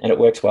it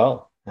works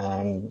well.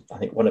 I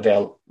think one of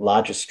our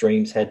largest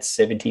streams had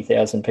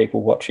 70,000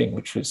 people watching,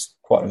 which was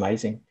quite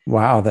amazing.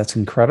 Wow, that's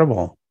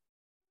incredible.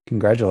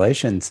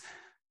 Congratulations.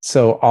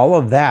 So all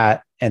of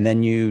that, and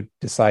then you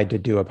decide to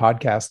do a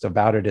podcast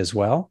about it as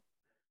well.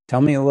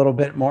 Tell me a little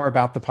bit more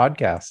about the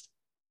podcast.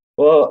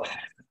 Well,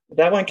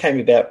 that one came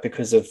about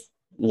because of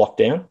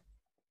lockdown.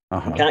 You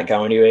Uh-huh. can't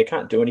go anywhere, you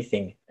can't do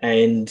anything.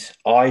 And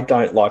I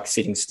don't like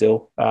sitting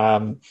still.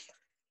 I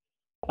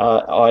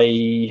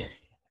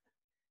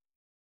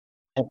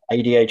have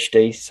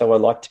ADHD, so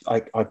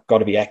I've got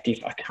to be active.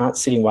 I can't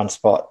sit in one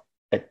spot.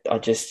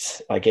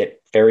 I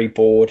get very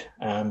bored,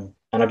 and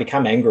I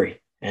become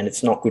angry, and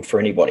it's not good for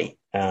anybody.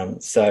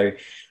 So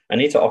I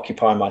need to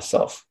occupy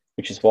myself,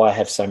 which is why I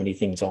have so many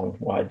things on,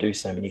 why I do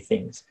so many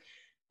things.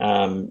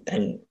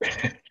 And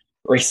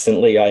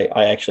recently,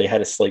 I actually had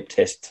a sleep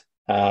test,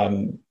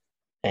 and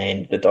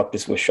the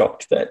doctors were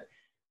shocked that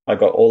I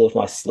got all of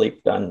my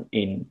sleep done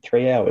in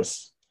 3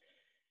 hours.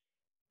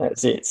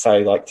 That's it. So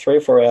like 3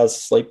 or 4 hours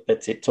sleep,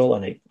 that's it. That's all I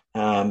need.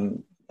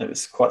 It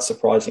was quite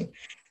surprising.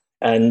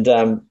 And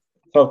so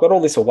I've got all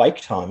this awake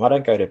time. I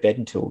don't go to bed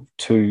until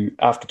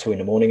after 2 in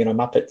the morning, and I'm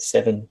up at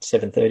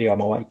 7:30.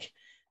 I'm awake.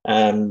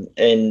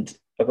 And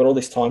I've got all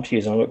this time to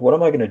use. I'm like, what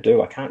am I going to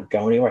do? I can't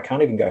go anywhere. I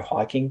can't even go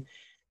hiking.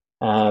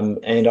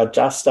 And I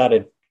just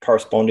started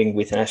corresponding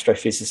with an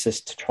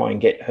astrophysicist to try and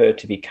get her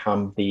to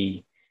become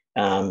the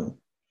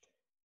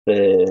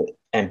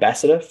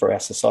ambassador for our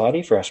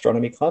society, for our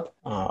astronomy club.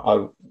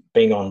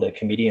 Being on the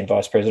committee and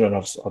vice president,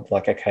 I'm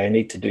like, okay, I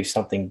need to do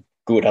something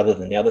good other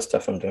than the other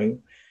stuff I'm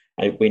doing.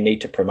 We need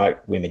to promote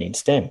women in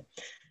STEM.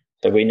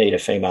 So we need a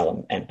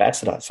female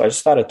ambassador. So I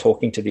started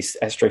talking to this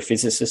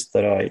astrophysicist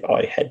that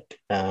I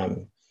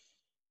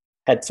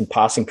had some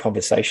passing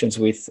conversations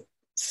with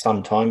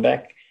some time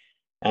back,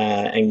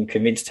 and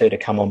convinced her to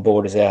come on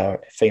board as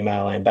our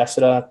female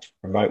ambassador to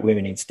promote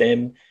women in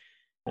STEM.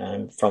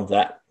 From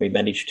that, we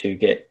managed to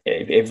get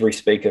every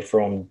speaker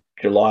from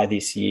July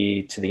this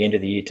year to the end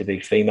of the year to be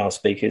female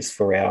speakers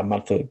for our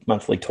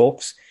monthly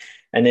talks.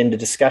 And then the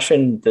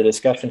discussion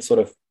sort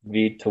of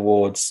veered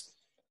towards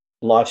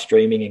live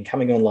streaming and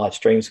coming on live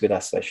streams with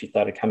us. So she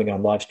started coming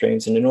on live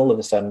streams, and then all of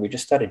a sudden we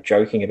just started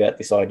joking about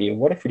this idea.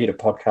 What if we did a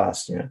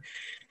podcast?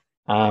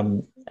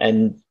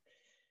 And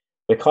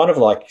we're kind of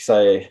like,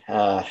 so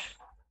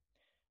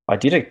I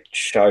did a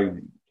show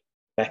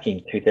back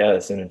in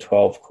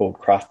 2012 called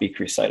Craft Beer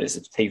Crusaders.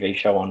 It's a TV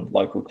show on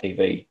local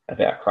TV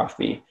about craft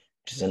beer,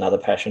 which is another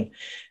passion.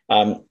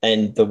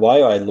 And the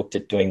way I looked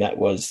at doing that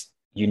was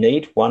you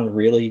need one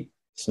really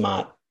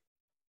smart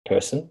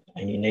person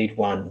and you need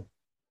one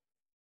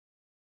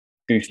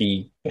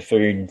goofy,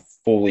 buffoon,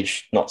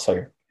 foolish, not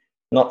so,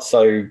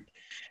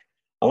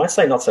 I won't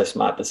say not so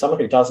smart, but someone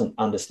who doesn't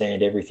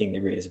understand everything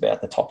there is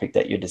about the topic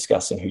that you're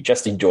discussing, who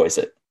just enjoys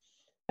it.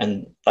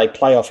 And they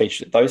play off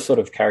those sort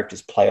of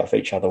characters play off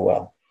each other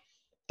well.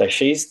 So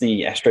she's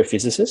the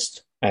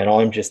astrophysicist, and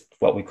I'm just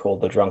what we call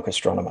the drunk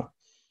astronomer.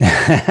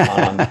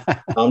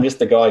 I'm just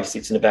the guy who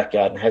sits in the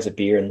backyard and has a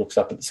beer and looks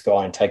up at the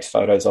sky and takes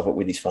photos of it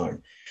with his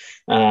phone.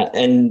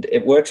 And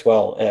it works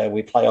well.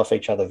 We play off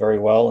each other very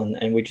well,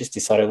 and we just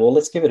decided, well,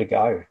 let's give it a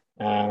go.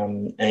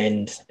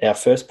 And our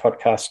first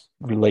podcast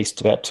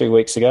released about 2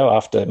 weeks ago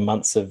after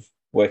months of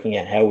working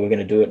out how we were going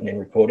to do it and then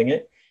recording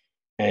it.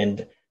 And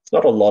it's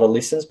not a lot of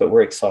listens, but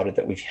we're excited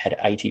that we've had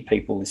 80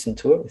 people listen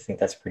to it. We think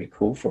that's pretty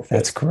cool for a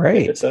That's first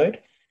great. episode.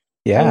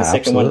 Yeah, and the second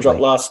absolutely. one dropped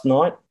last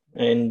night,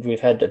 and we've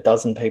had a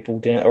dozen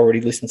people already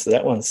listen to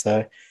that one.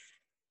 So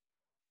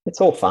it's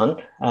all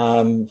fun.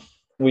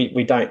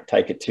 We don't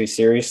take it too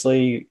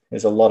seriously.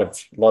 There's a lot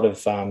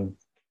of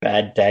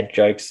bad dad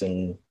jokes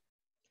and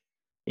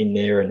in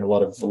there, and a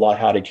lot of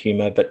lighthearted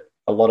humor, but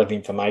a lot of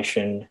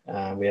information.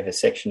 We have a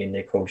section in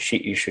there called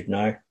 "Shit You Should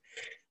Know."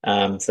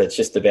 So it's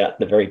just about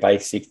the very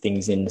basic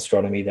things in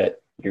astronomy that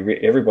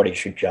everybody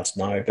should just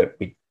know, but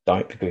we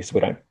don't because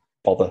we don't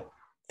bother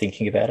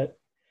thinking about it.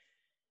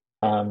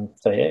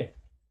 So yeah.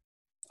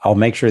 I'll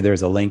make sure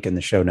there's a link in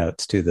the show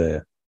notes to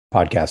the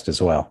podcast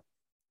as well.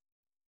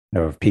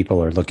 Or if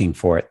people are looking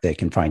for it, they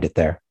can find it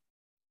there.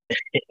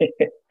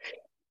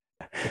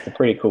 It's a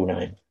pretty cool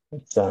name.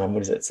 It's,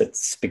 what is it?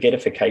 It's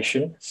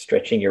spaghettification,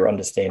 stretching your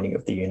understanding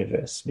of the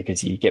universe,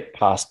 because you get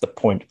past the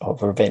point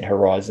of event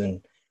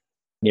horizon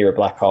near a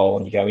black hole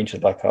and you go into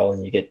the black hole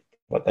and you get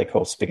what they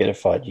call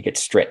spaghettified. You get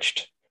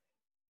stretched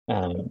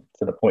to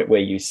the point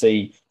where you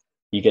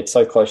get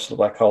so close to the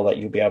black hole that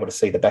you'll be able to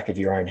see the back of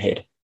your own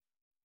head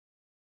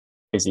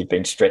because you've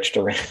been stretched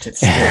around it.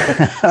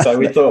 So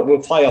we thought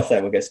we'll play off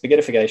that. We'll go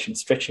spaghettification,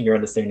 stretching your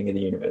understanding of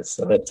the universe.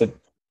 So that's a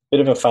bit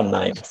of a fun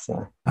name.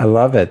 So I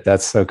love it.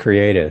 That's so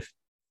creative.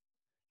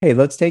 Hey,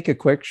 let's take a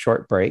quick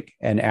short break.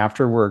 And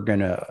after, we're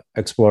going to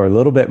explore a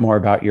little bit more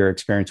about your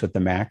experience with the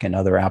Mac and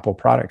other Apple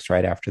products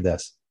right after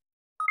this.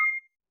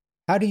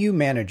 How do you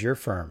manage your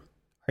firm?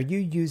 Are you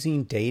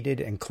using dated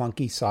and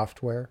clunky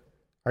software?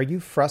 Are you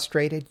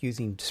frustrated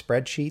using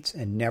spreadsheets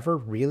and never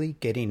really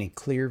getting a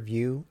clear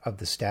view of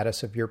the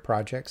status of your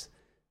projects?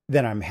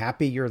 Then I'm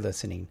happy you're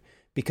listening,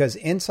 because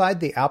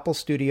inside the Apple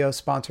Studio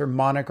sponsor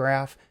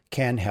Monograph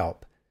can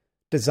help.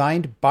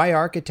 Designed by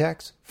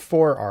architects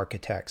for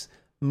architects,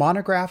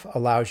 Monograph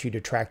allows you to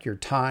track your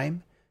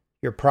time,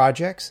 your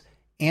projects,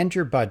 and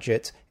your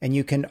budgets, and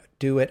you can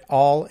do it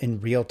all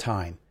in real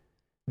time.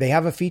 They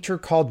have a feature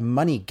called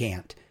Money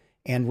Gantt,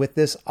 and with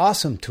this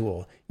awesome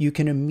tool, you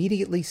can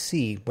immediately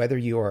see whether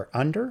you are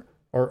under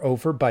or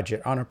over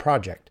budget on a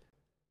project.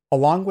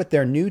 along with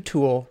their new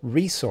tool,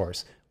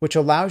 Resource, which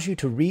allows you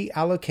to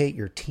reallocate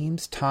your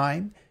team's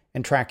time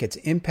and track its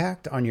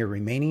impact on your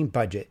remaining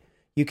budget.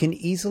 You can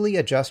easily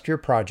adjust your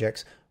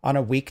projects on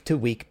a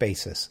week-to-week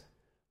basis.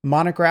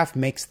 Monograph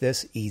makes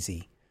this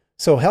easy.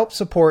 So help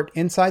support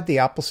Inside the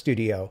Apple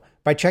Studio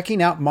by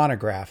checking out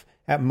Monograph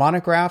at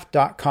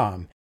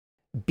monograph.com.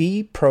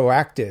 Be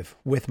proactive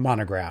with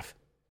Monograph.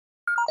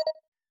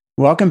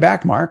 Welcome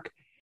back, Mark.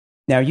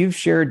 Now, you've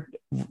shared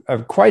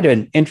quite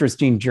an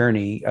interesting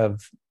journey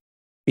of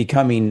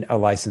becoming a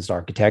licensed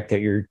architect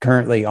that you're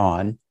currently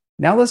on.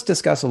 Now, let's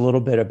discuss a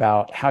little bit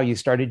about how you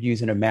started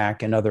using a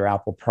Mac and other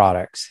Apple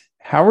products.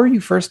 How were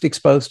you first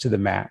exposed to the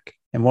Mac?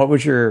 And what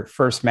was your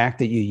first Mac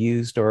that you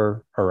used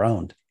or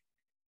owned?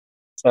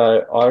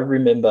 So I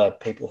remember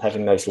people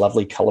having those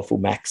lovely, colourful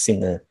Macs in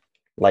the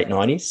late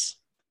 90s,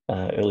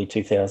 early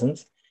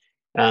 2000s.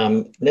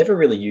 Never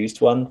really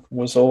used one.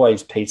 Was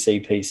always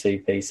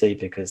PC,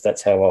 because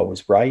that's how I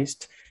was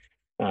raised.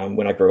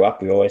 When I grew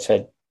up, we always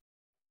had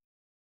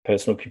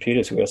personal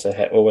computers. We also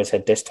always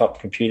had desktop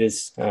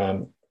computers.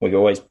 We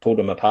always pulled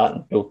them apart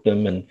and built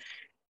them and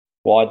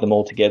wired them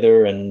all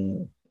together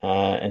and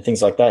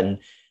things like that. And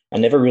I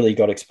never really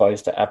got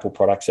exposed to Apple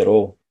products at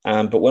all.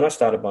 But when I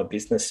started my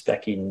business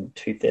back in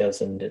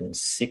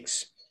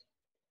 2006,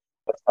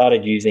 I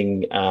started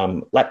using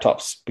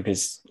laptops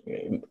because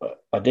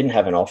I didn't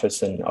have an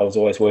office and I was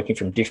always working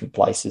from different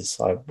places.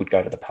 I would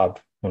go to the pub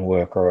and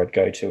work, or I'd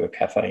go to a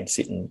cafe and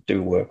sit and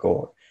do work,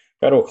 or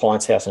go to a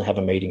client's house and have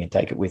a meeting and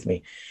take it with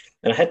me.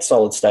 And I had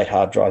solid state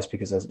hard drives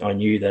because I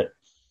knew that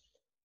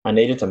I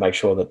needed to make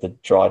sure that the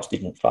drives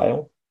didn't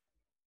fail.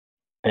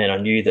 And I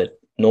knew that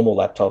normal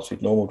laptops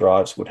with normal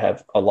drives would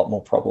have a lot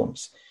more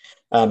problems.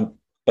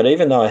 But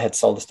even though I had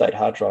solid state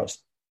hard drives,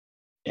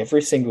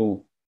 every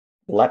single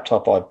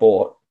laptop I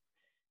bought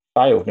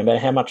failed, no matter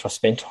how much I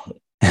spent on it.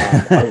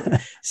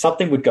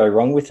 Something would go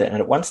wrong with it. And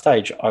at one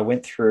stage, I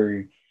went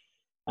through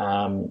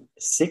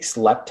 6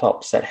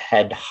 laptops that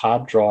had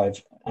hard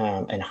drive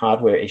and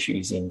hardware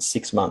issues in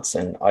 6 months.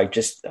 And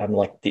I'm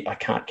like, I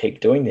can't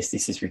keep doing this.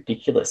 This is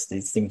ridiculous.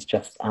 These things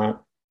just aren't,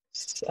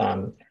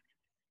 they're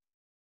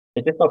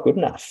just not good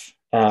enough.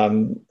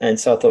 And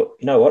so I thought,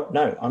 you know what?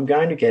 No, I'm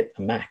going to get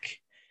a Mac.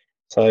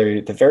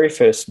 So the very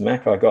first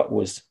Mac I got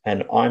was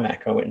an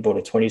iMac. I went and bought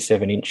a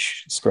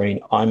 27-inch screen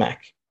iMac,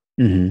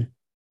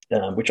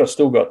 which I've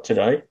still got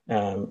today.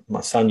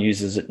 My son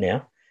uses it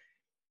now.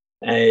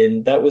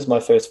 And that was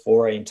my first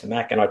foray into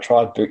Mac. And I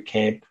tried Boot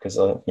Camp because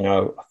I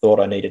thought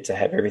I needed to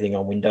have everything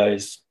on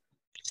Windows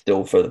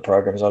still for the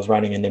programs I was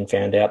running, and then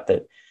found out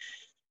that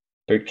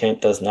Boot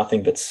Camp does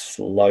nothing but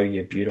slow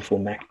your beautiful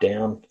Mac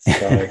down.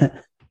 So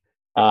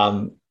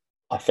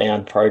I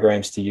found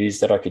programs to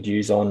use that I could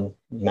use on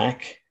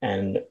Mac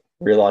and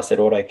realized that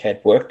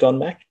AutoCAD worked on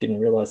Mac.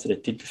 Didn't realize that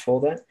it did before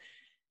that.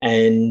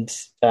 And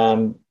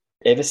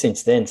ever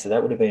since then, so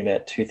that would have been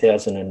about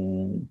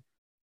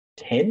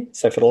 2010.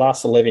 So for the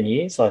last 11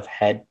 years, I've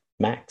had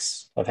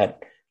Macs. So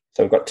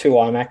we've got 2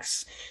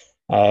 iMacs.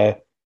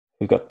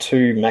 We've got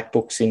 2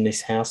 MacBooks in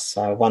this house,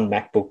 one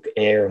MacBook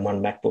Air and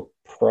one MacBook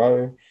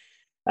Pro.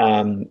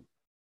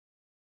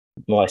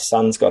 My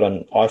son's got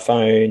an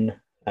iPhone.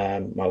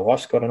 My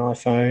wife's got an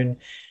iPhone.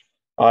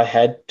 I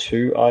had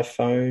 2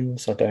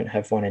 iPhones. I don't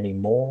have one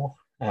anymore,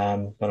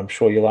 but I'm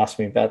sure you'll ask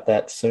me about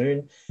that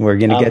soon. We're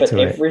going to get to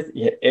it.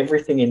 Yeah,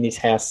 everything in this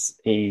house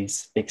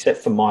is, except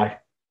for my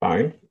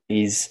phone,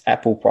 is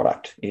Apple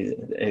product, is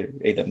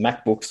either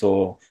MacBooks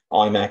or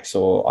iMacs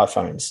or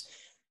iPhones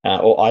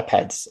or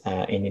iPads.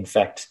 And in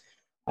fact,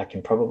 I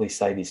can probably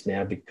say this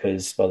now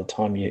because by the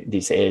time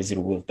this airs,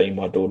 it will have been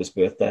my daughter's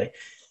birthday.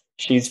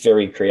 She's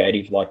very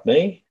creative like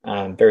me,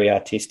 very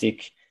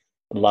artistic,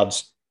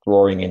 loves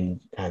drawing and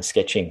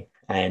sketching.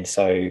 And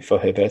so for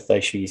her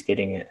birthday, she's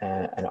getting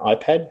an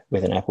iPad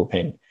with an Apple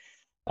Pen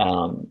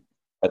so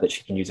that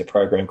she can use a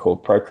program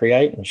called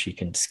Procreate, and she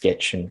can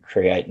sketch and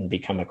create and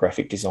become a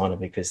graphic designer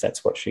because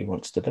that's what she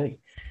wants to be.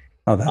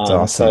 Oh, that's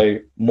awesome. So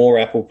more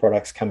Apple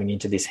products coming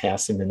into this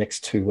house in the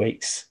next 2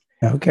 weeks.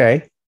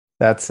 Okay.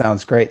 That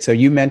sounds great. So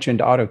you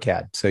mentioned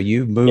AutoCAD. So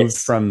you moved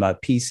from a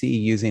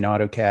PC using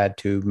AutoCAD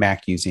to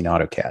Mac using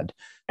AutoCAD.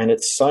 And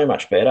it's so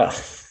much better.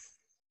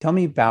 Tell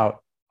me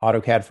about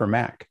AutoCAD for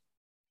Mac.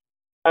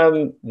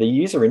 The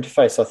user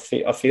interface,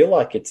 I feel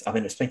like it's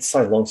been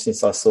so long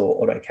since I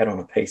saw AutoCAD on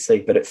a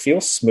PC, but it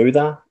feels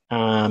smoother.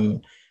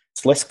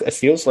 It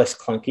feels less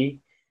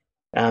clunky.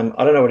 I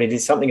don't know what it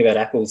is. Something about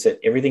Apple is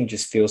that everything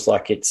just feels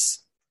like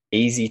it's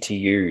easy to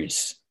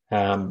use.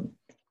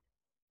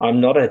 I'm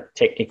not a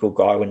technical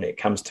guy when it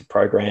comes to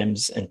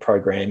programs and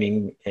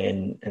programming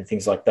and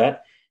things like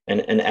that.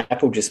 And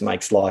Apple just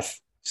makes life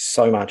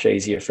so much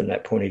easier from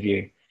that point of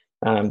view.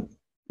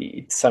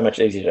 It's so much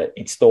easier to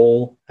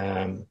install,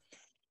 and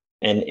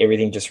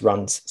everything just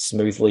runs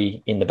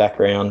smoothly in the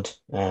background.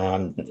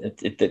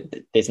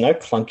 There's no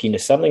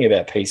clunkiness. Something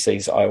about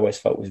PCs I always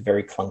felt was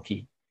very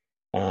clunky.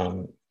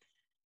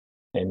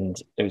 And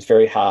it was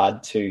very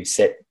hard to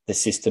set the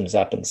systems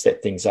up and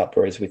set things up.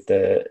 Whereas with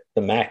the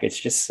Mac,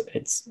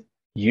 it's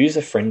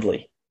user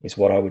friendly is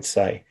what I would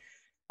say.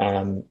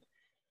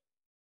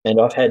 And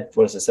I've had,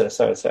 what is it?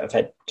 So I've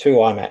had two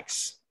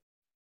iMacs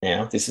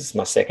now. This is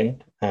my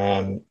second,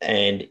 and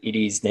it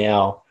is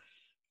now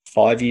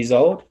 5 years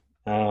old.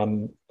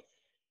 Um,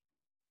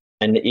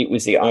 and it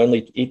was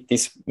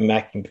this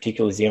Mac in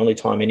particular is the only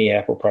time any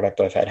Apple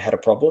product I've had a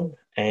problem.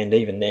 And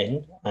even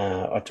then,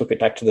 I took it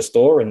back to the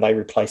store and they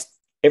replaced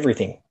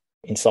everything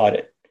inside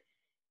it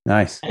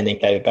Nice. and then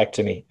gave it back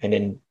to me. And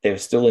then there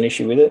was still an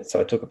issue with it, so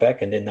I took it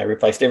back and then they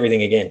replaced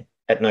everything again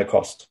at no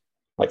cost.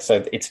 Like,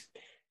 so it's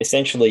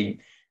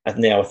essentially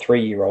now a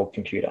 3-year-old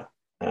computer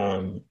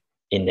in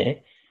there.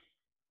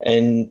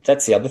 And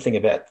that's the other thing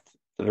about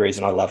the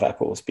reason I love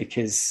Apple is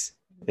because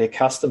their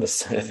customer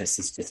service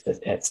is just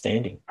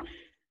outstanding.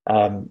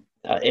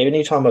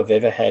 Anytime I've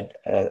ever had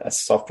a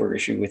software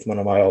issue with one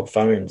of my old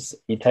phones,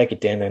 you take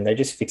it down there and they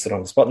just fix it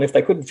on the spot. And if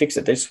they couldn't fix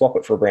it, they swap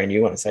it for a brand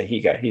new one and say, here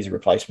you go, here's a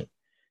replacement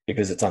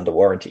because it's under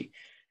warranty.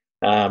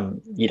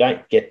 You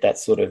don't get that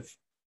sort of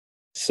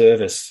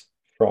service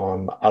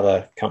from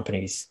other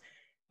companies.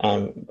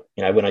 When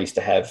I used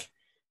to have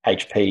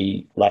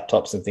HP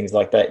laptops and things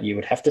like that, you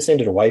would have to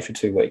send it away for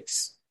 2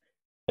 weeks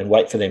and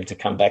wait for them to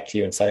come back to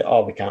you and say,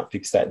 oh, we can't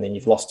fix that. And then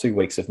you've lost 2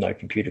 weeks of no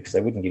computer because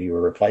they wouldn't give you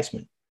a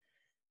replacement.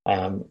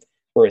 Um,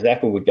 Whereas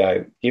Apple would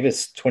go, give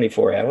us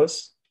 24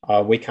 hours.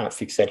 We can't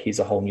fix that. Here's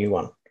a whole new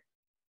one.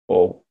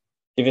 Or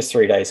give us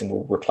 3 days and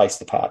we'll replace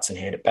the parts and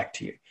hand it back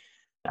to you.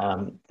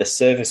 The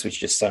service was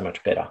just so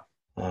much better.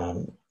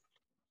 That's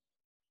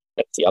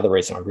the other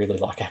reason I really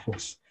like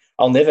Apple's.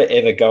 I'll never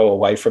ever go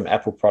away from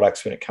Apple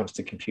products when it comes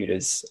to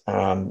computers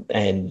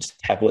and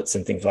tablets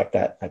and things like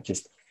that. I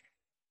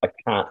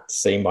can't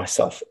see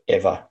myself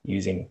ever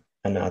using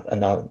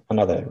another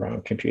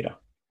computer.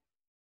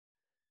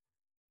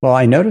 Well,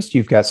 I noticed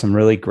you've got some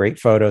really great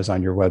photos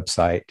on your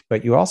website,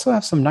 but you also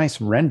have some nice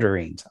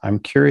renderings. I'm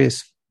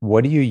curious,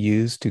 what do you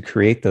use to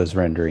create those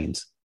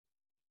renderings?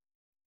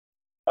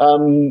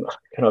 Can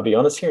I be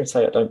honest here and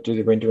say I don't do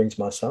the renderings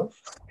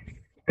myself?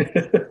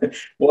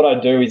 What I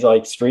do is I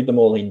extrude them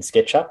all in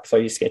SketchUp. So I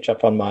use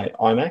SketchUp on my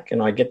iMac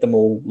and I get them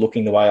all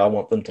looking the way I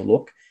want them to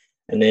look.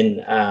 And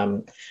then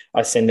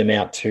I send them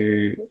out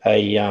to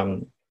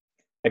a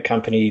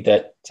company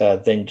that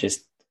then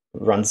just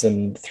runs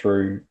them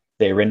through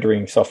their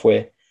rendering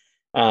software.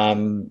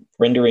 3D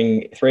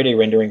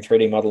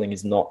modeling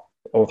is not,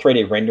 or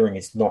 3D rendering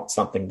is not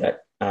something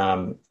that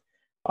I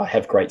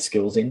have great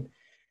skills in.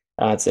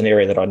 It's an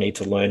area that I need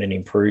to learn and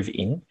improve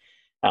in.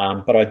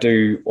 But I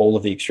do all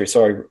of the extrude.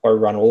 So I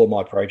run all of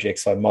my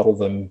projects. I model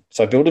them.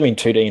 So I build them in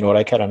 2D in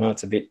AutoCAD. I know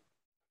it's a bit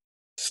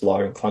slow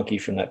and clunky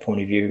from that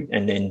point of view,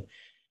 and then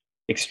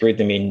extrude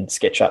them in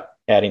SketchUp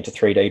out into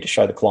 3D to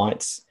show the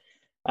clients.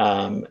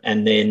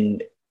 And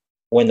then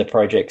when the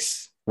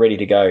project's ready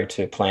to go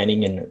to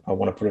planning and I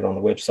want to put it on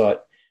the website,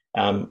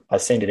 I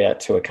send it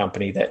out to a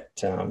company that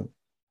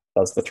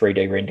does the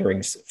 3D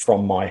renderings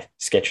from my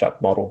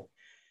SketchUp model.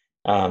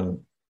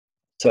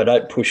 So I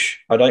don't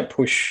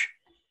push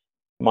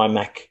my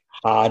Mac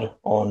hard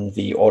on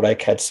the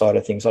AutoCAD side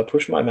of things. I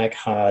push my Mac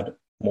hard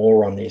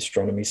more on the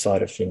astronomy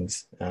side of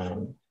things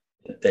than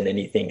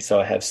anything. So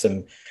I have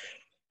some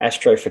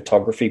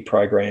astrophotography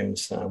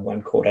programs,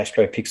 one called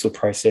Astro Pixel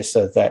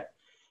Processor that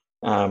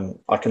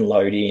I can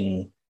load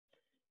in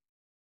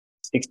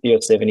 60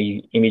 or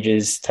 70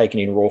 images taken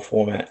in raw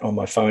format on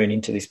my phone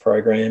into this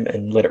program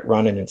and let it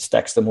run, and it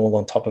stacks them all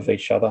on top of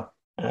each other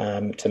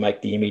to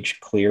make the image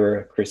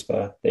clearer,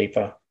 crisper,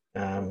 deeper.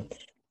 And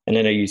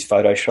then I use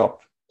Photoshop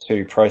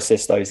to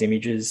process those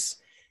images.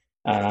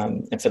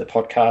 And for the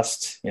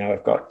podcast,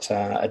 I've got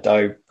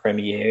Adobe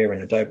Premiere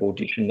and Adobe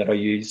Audition that I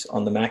use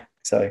on the Mac.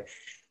 So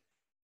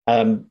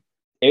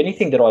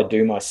anything that I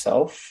do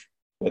myself,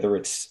 whether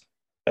it's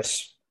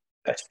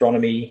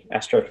astronomy,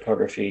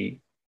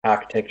 astrophotography,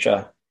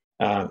 architecture,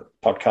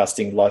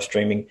 podcasting, live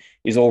streaming,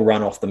 is all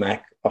run off the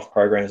Mac, off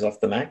programs off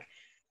the Mac.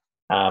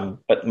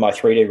 But my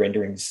 3D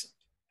renderings,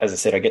 as I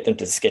said, I get them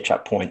to the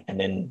SketchUp point and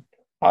then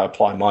I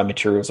apply my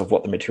materials of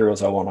what the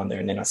materials I want on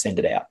there, and then I send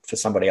it out for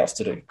somebody else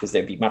to do because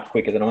they'd be much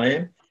quicker than I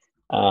am,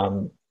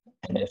 and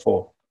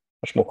therefore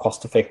much more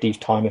cost effective,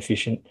 time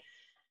efficient.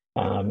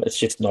 It's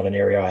just not an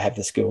area I have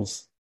the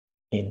skills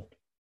in.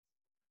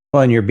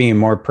 Well, and you're being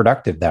more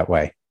productive that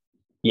way.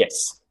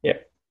 Yes.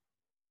 Yep.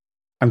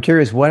 I'm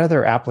curious, what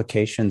other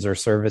applications or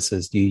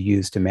services do you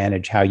use to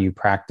manage how you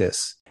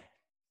practice,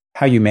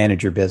 how you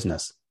manage your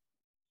business?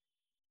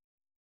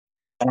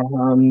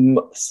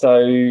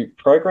 So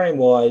program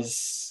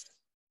wise,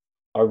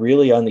 I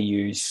really only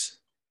use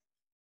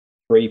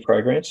 3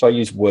 programs. So I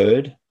use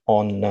Word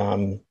on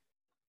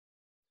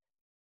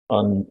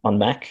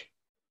Mac.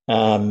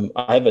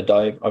 I have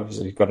Adobe.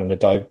 Obviously, got an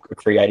Adobe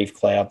Creative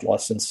Cloud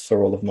license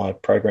for all of my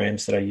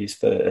programs that I use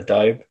for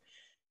Adobe,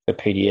 for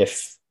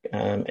PDF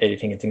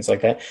editing and things like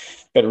that.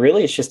 But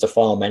really, it's just a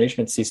file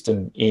management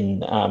system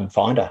in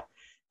Finder.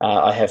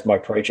 I have my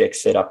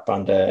projects set up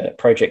under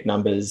project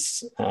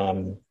numbers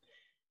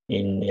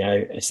in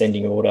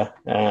ascending order,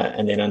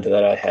 and then under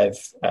that I have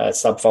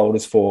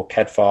subfolders for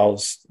CAD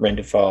files,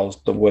 rendered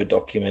files, the Word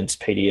documents,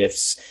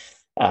 PDFs,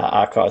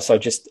 archives. So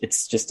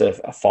it's just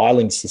a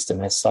filing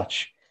system as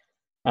such.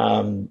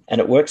 And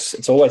it works.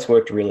 It's always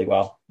worked really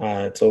well.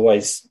 It's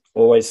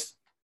always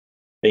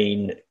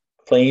been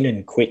clean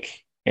and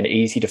quick and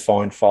easy to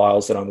find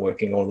files that I'm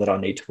working on that I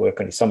need to work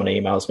on. If someone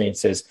emails me and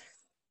says,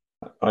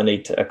 I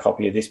need a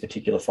copy of this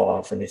particular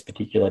file from this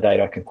particular date,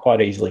 I can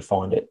quite easily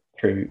find it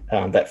through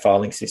that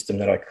filing system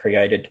that I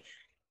created.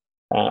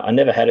 I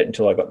never had it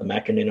until I got the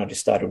Mac, and then I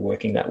just started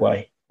working that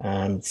way.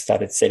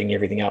 Started setting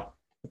everything up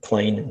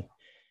clean. And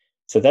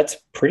so that's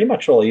pretty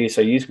much all I use.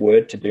 So I use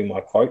Word to do my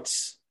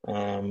quotes.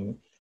 How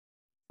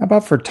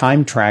about for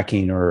time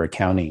tracking or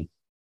accounting?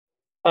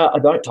 I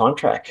don't time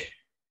track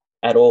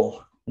at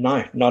all.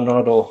 No, not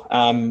at all.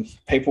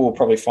 People will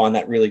probably find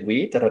that really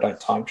weird that I don't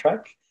time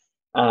track.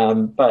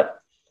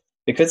 But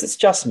because it's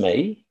just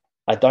me,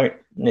 I don't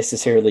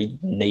necessarily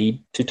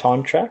need to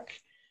time track.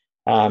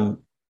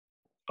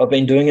 I've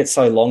been doing it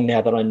so long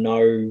now that I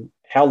know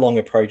how long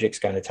a project's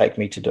going to take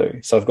me to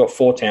do. So I've got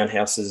 4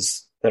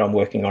 townhouses that I'm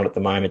working on at the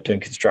moment, doing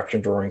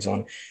construction drawings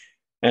on.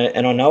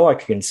 And I know I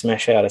can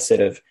smash out a set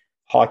of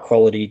high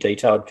quality,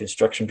 detailed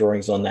construction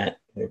drawings on that.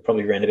 They're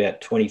probably around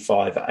about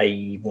 25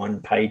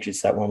 A1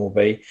 pages, that one will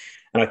be.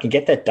 And I can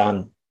get that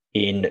done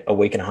in a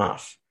week and a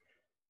half.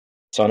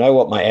 So I know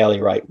what my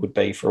hourly rate would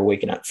be for a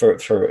week and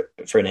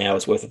for an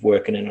hour's worth of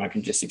work, and then I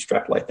can just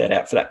extrapolate that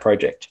out for that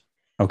project.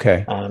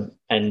 Okay.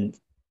 And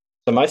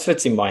so most of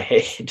it's in my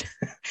head,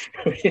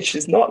 which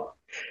is not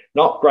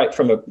great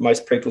from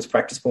most people's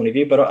practice point of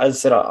view. But as I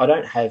said, I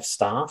don't have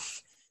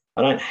staff.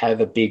 I don't have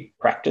a big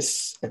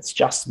practice. It's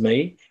just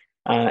me.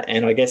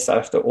 And I guess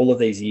after all of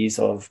these years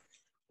of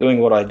doing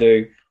what I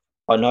do,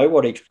 I know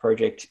what each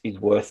project is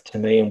worth to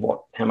me and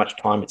how much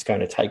time it's going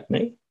to take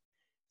me.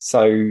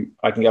 So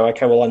I can go,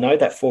 okay, well, I know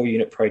that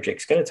 4-unit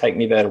project is going to take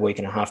me about a week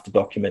and a half to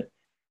document.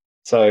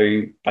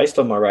 So based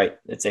on my rate,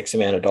 it's X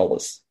amount of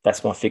dollars.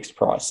 That's my fixed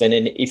price. And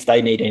then if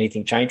they need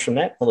anything changed from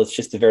that, well, it's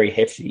just a very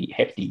hefty.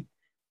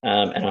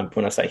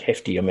 When I say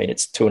hefty, I mean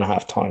it's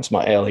 2.5 times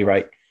my hourly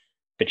rate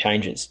for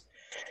changes.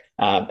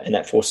 And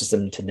that forces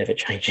them to never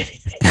change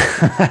anything.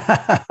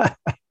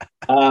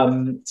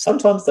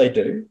 Sometimes they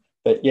do,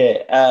 but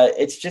yeah,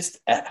 it's just,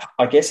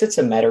 I guess it's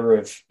a matter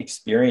of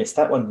experience.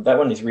 That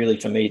one is really,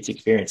 for me, it's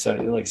experience. So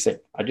like I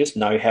said, I just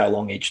know how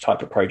long each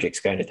type of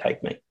project's going to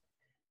take me.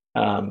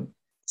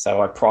 So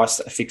I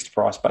price a fixed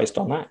price based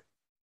on that.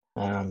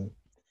 And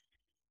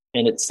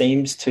it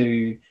seems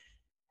to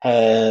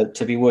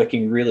be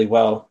working really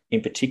well,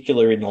 in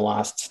particular in the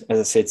last, as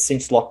I said,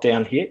 since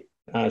lockdown hit,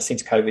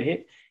 since COVID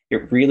hit,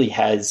 it really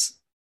has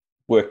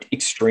worked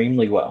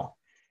extremely well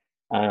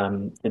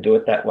to do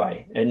it that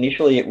way.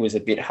 Initially, it was a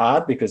bit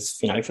hard because,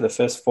 for the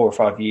first 4 or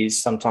 5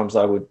 years, sometimes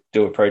I would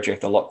do a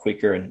project a lot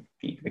quicker and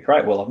be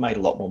great. Well, I've made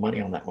a lot more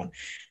money on that one.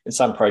 And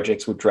some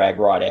projects would drag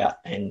right out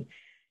and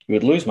you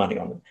would lose money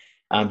on them.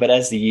 But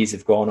as the years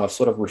have gone, I've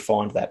sort of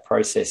refined that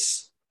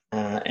process,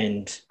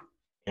 and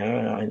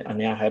I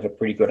now have a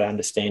pretty good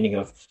understanding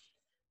of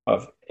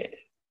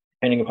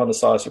depending upon the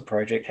size of the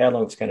project, how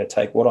long it's going to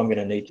take, what I'm going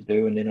to need to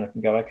do, and then I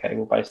can go, okay,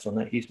 well, based on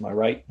that, here's my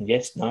rate, and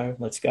yes, no,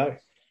 let's go.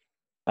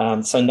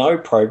 So no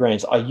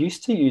programs. I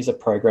used to use a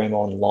program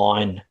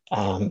online,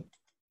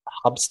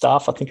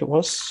 Hubstaff, I think it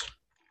was,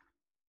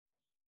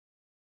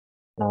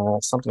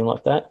 something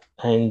like that,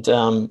 and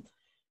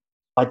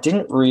I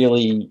didn't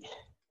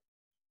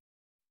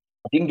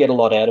get a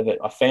lot out of it.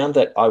 I found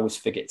that I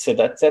was So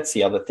that's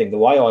the other thing. The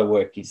way I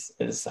work is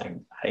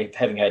saying, hey,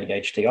 having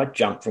ADHD, I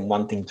jump from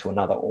one thing to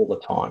another all the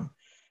time.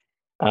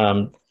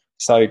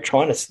 So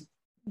trying to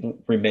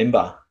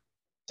remember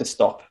to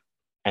stop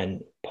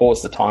and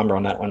pause the timer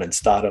on that one and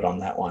start it on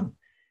that one,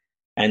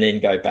 and then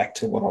go back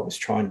to what I was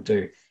trying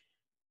to do,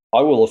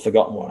 I will have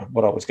forgotten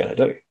what I was going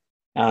to do.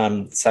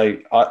 So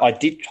I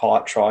did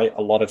try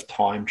a lot of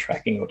time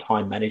tracking or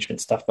time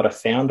management stuff, but I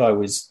found I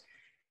was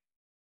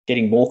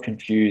getting more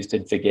confused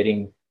and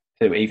forgetting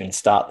to even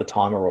start the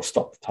timer or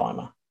stop the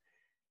timer.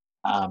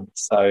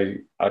 So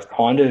I've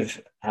kind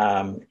of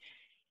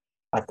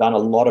I've done a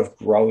lot of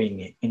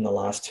growing in the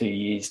last 2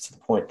 years to the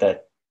point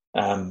that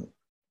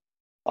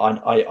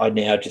I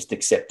now just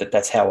accept that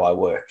that's how I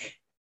work.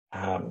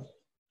 So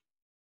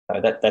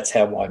that's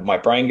how my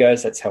brain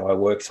goes. That's how I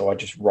work. So I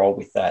just roll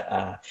with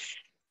that.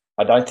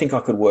 I don't think I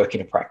could work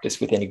in a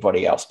practice with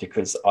anybody else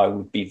because I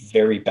would be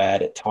very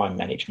bad at time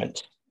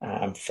management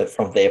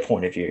from their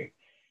point of view.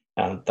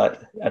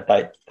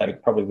 They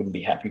probably wouldn't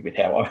be happy with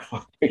how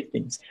I do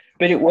things,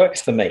 but it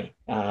works for me.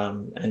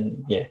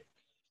 And yeah.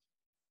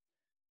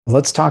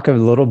 Let's talk a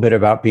little bit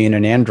about being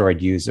an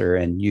Android user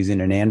and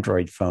using an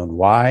Android phone.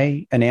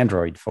 Why an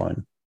Android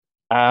phone?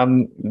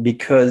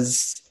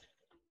 Because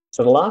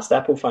the last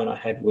Apple phone I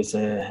had was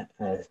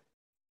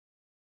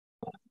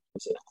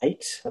was it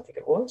 8? I think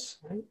it was.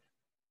 8? I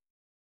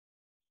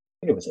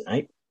think it was an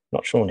 8.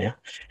 Not sure now.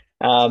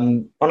 Oh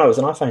no, it was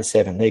an iPhone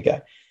 7. There you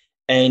go.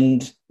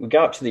 And we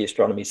go up to the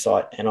astronomy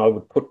site, and I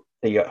would put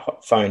the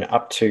phone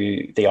up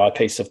to the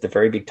eyepiece of the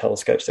very big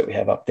telescopes that we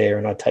have up there,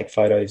 and I'd take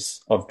photos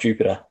of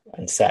Jupiter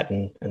and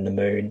Saturn and the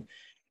moon.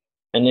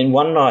 And then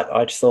one night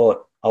I just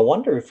thought, I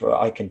wonder if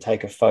I can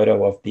take a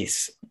photo of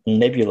this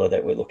nebula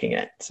that we're looking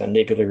at. So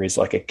nebula is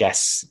like a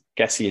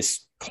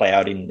gaseous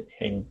cloud in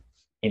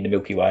the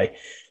Milky Way,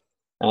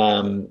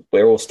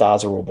 where all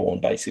stars are all born,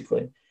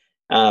 basically.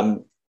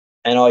 And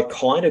I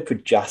kind of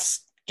could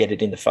just get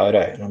it in the photo,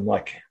 and I'm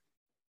like,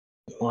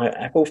 my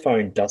Apple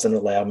phone doesn't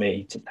allow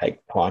me to take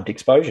timed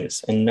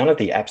exposures, and none of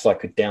the apps I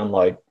could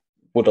download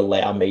would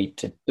allow me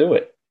to do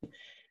it.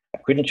 I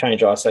couldn't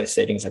change ISO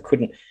settings. I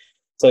couldn't.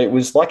 So it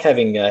was like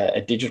having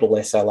a digital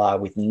SLR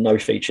with no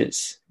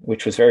features,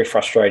 which was very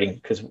frustrating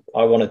because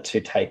I wanted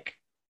to take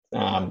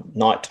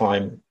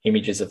nighttime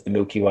images of the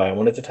Milky Way. I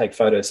wanted to take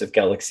photos of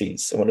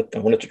galaxies. I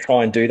wanted to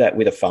try and do that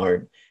with a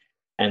phone.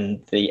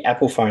 And the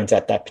Apple phones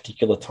at that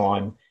particular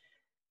time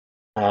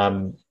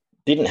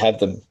didn't have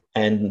them.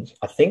 And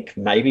I think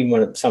maybe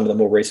some of the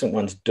more recent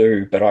ones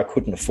do, but I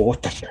couldn't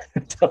afford them.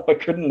 So I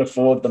couldn't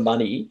afford the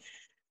money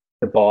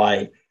to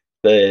buy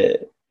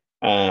the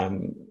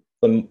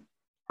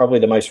probably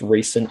the most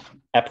recent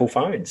Apple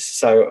phones.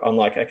 So I'm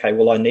like, okay,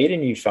 well, I need a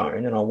new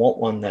phone, and I want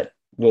one that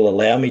will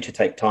allow me to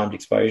take timed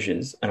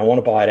exposures, and I want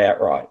to buy it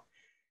outright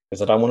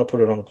because I don't want to put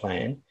it on a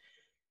plan.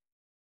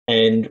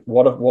 And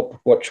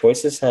what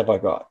choices have I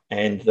got?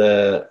 And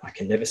I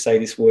can never say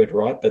this word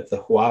right, but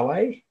the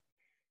Huawei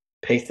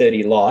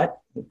P30 Lite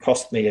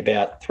cost me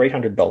about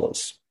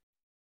 $300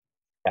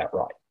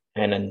 outright.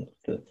 And then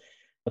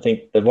I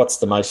think what's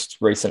the most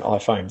recent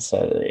iPhone?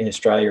 So in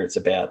Australia, it's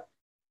about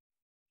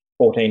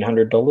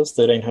 $1,400,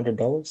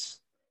 $1,300.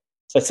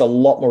 So it's a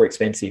lot more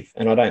expensive,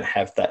 and I don't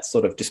have that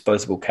sort of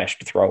disposable cash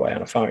to throw away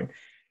on a phone.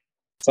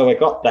 So I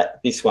got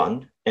this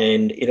one,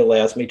 and it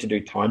allows me to do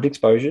timed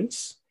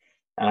exposures.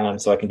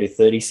 So I can do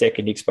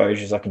 30-second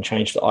exposures. I can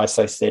change the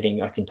ISO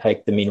setting. I can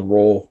take them in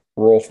raw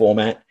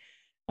format.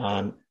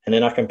 And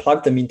then I can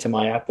plug them into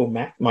my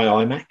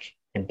iMac,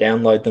 and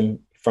download them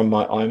from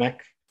my iMac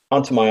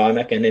onto my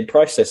iMac, and then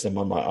process them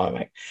on my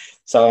iMac.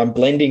 So I'm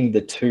blending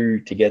the two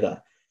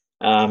together.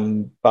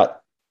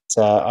 But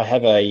I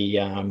have I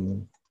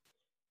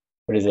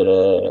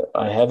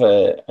have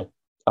a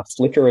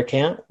Flickr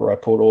account where I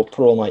put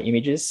all my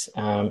images,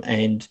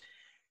 and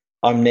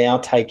I'm now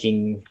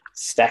taking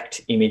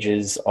stacked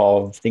images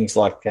of things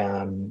like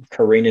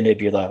Carina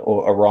Nebula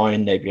or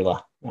Orion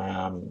Nebula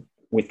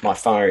with my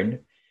phone,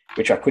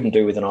 which I couldn't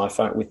do with an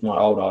iPhone, with my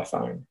old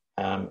iPhone.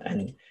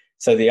 And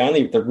so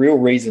the real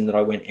reason that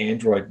I went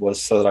Android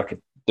was so that I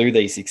could do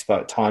these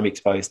time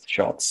exposed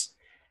shots,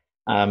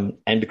 and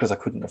because I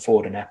couldn't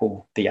afford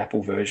the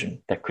Apple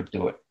version that could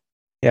do it.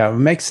 Yeah, it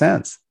makes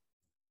sense.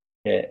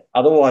 Yeah.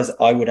 Otherwise,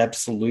 I would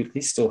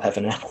absolutely still have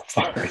an Apple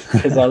phone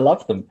because I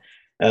love them.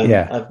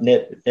 Yeah. I've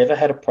never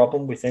had a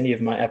problem with any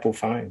of my Apple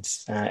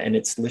phones, and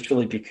it's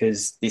literally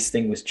because this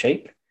thing was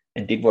cheap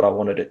and did what I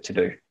wanted it to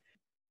do.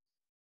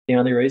 The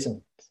only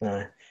reason.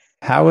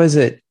 How is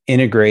it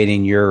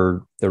integrating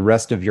the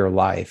rest of your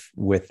life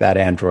with that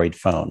Android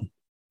phone?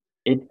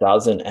 It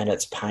doesn't, and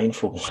it's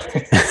painful.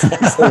 It's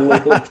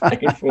absolutely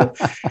painful.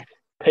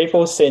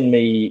 People send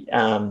me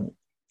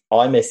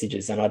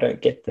iMessages and I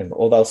don't get them,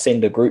 or they'll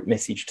send a group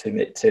message to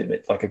me,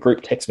 like a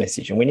group text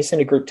message. And when you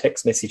send a group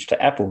text message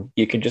to Apple,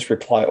 you can just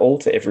reply all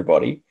to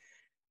everybody,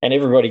 and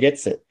everybody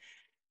gets it.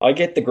 I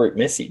get the group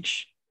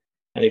message,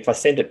 and if I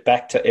send it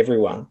back to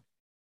everyone,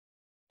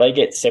 they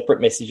get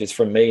separate messages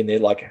from me, and they're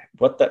like,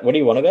 "What do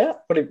you want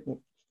about?" Because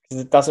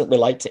it doesn't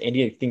relate to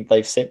anything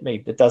they've sent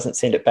me. It doesn't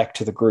send it back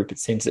to the group. It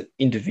sends it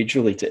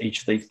individually to each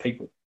of these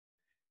people.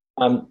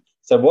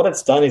 So what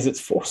it's done is it's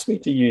forced me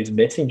to use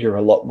Messenger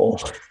a lot more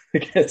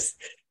because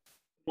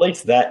at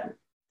least that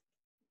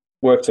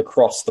works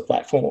across the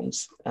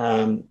platforms.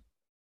 So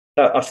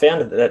I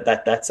found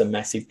that's a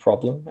massive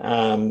problem.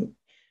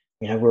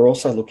 We're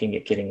also looking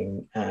at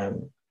getting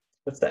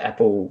what's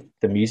the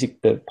music,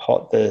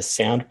 the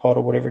sound pod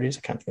or whatever it is.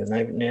 I can't think of the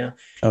name of it now.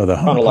 Oh, the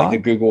HomePod? Kind of like the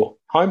Google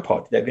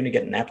HomePod. They're going to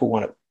get an Apple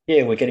one.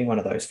 Yeah, we're getting one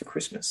of those for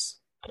Christmas.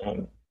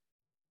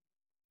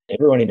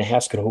 Everyone in the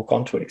house could hook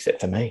onto it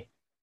except for me.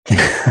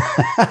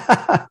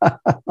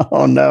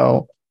 Oh,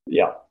 no.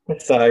 Yeah.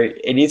 So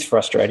it is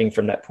frustrating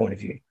from that point of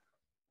view.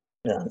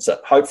 So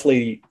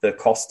hopefully the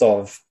cost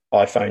of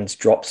iPhones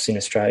drops in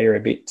Australia a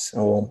bit,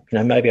 or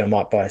maybe I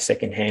might buy a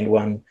second-hand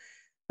one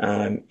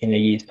in a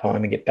year's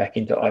time and get back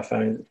into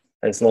iPhone.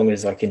 As long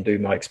as I can do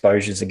my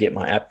exposures and get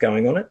my app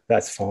going on it,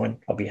 that's fine.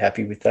 I'll be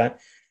happy with that,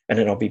 and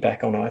then I'll be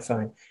back on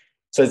iPhone.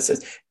 So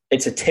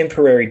it's a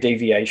temporary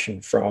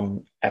deviation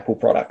from Apple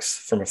products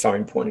from a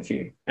phone point of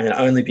view, and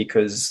only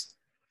because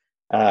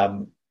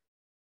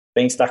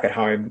being stuck at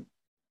home,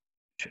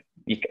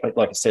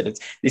 like I said,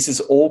 this is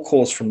all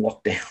caused from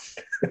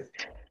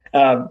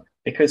lockdown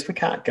because we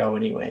can't go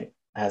anywhere.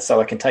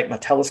 So I can take my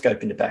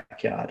telescope in the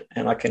backyard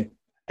and I can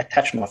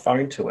attach my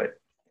phone to it,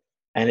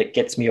 and it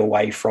gets me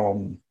away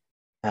from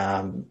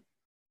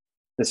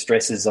the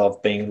stresses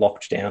of being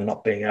locked down,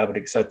 not being able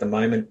to. So at the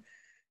moment,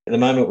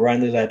 we're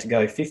only allowed to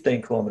go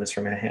 15 kilometres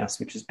from our house,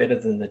 which is better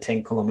than the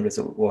 10 kilometres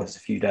it was a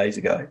few days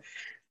ago.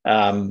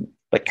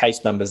 But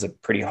case numbers are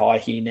pretty high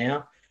here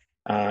now.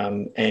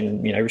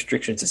 And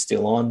restrictions are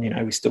still on.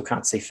 We still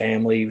can't see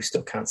family, we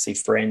still can't see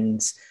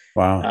friends,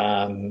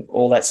 Wow.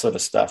 all that sort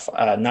of stuff.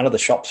 None of the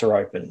shops are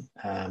open.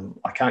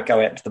 I can't go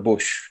out into the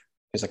bush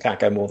because I can't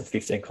go more than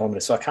 15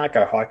 kilometers, so I can't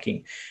go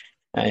hiking.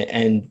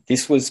 And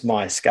this was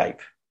my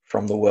escape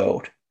from the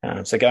world.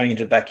 So going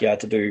into the backyard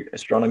to do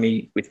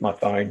astronomy with my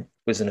phone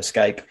was an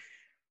escape,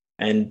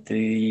 and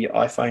the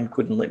iPhone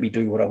couldn't let me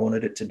do what I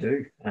wanted it to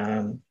do.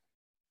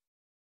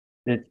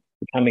 It's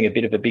becoming a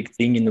bit of a big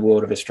thing in the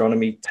world of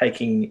astronomy,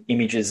 taking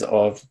images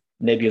of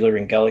nebula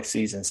and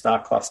galaxies and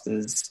star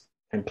clusters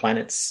and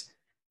planets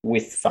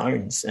with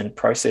phones and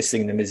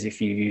processing them as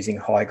if you're using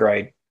high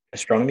grade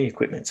astronomy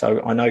equipment.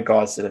 So I know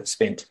guys that have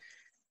spent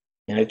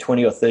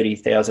 20 or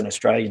 30,000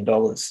 Australian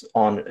dollars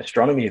on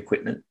astronomy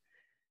equipment,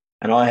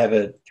 and I have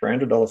a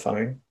 $300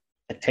 phone,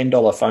 a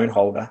 $10 phone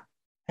holder,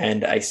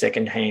 and a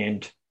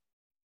second-hand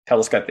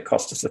telescope that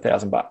cost us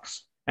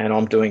 $1,000. And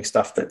I'm doing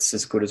stuff that's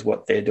as good as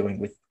what they're doing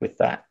with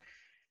that.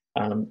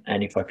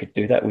 And if I could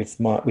do that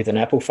with an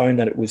Apple phone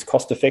that it was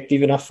cost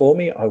effective enough for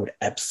me, I would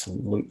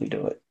absolutely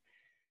do it.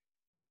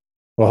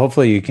 Well,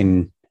 hopefully you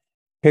can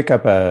pick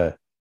up a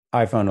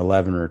iPhone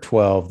 11 or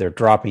 12. They're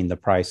dropping the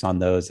price on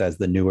those as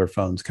the newer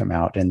phones come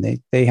out, and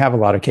they have a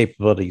lot of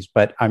capabilities.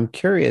 But I'm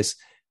curious,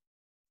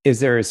 is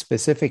there a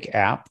specific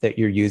app that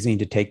you're using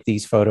to take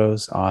these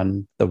photos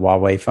on the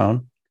Huawei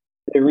phone?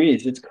 There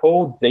is. It's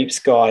called Deep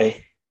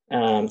Sky.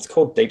 It's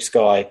called Deep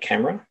Sky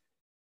Camera,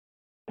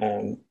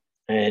 and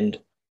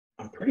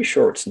I'm pretty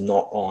sure it's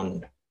not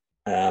on.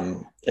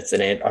 I'm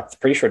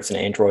pretty sure it's an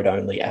Android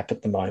only app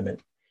at the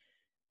moment.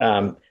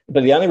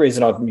 But the only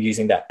reason I'm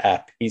using that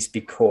app is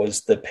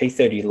because the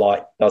P30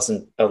 Lite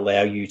doesn't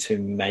allow you to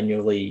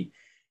manually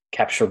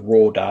capture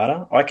raw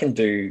data. I can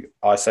do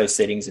ISO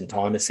settings and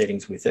timer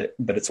settings with it,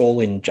 but it's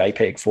all in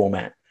JPEG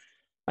format,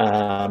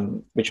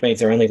 which means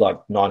they're only like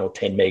 9 or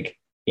 10 meg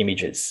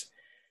images,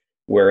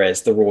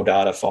 whereas the raw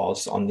data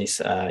files on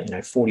this,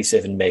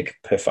 47 meg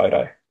per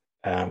photo,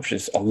 which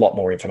is a lot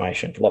more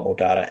information, a lot more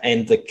data.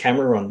 And the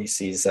camera on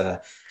this is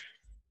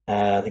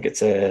I think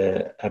it's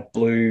a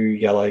blue,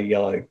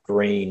 yellow,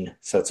 green.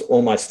 So it's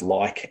almost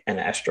like an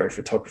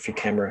astrophotography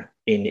camera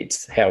in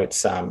how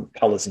its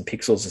colors and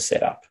pixels are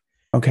set up.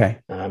 Okay.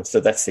 So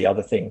that's the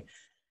other thing.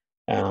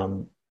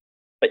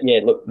 But yeah,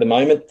 look, the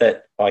moment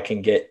that I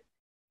can get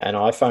an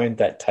iPhone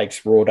that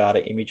takes raw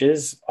data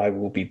images, I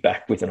will be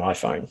back with an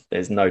iPhone.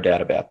 There's no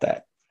doubt about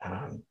that.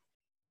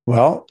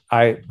 Well,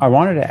 I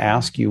wanted to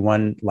ask you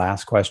one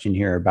last question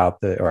here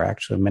or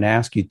actually, I'm going to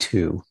ask you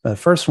two. The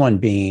first one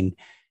being,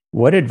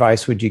 what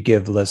advice would you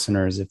give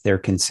listeners if they're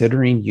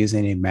considering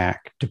using a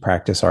Mac to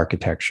practice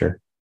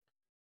architecture?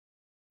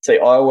 See,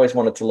 I always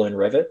wanted to learn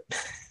Revit,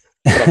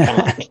 but I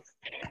can't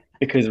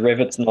because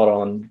Revit's not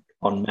on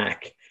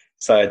Mac.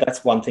 So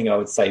that's one thing I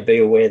would say. Be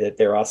aware that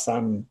there are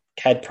some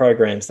CAD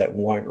programs that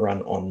won't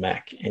run on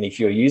Mac. And if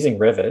you're using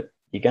Revit,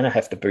 you're going to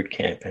have to boot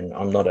camp. And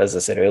I'm not, as I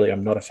said earlier,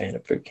 I'm not a fan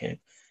of boot camp.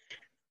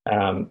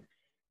 And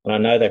I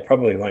know they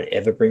probably won't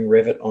ever bring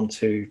Revit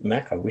onto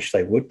Mac. I wish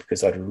they would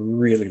because I'd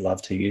really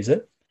love to use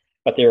it.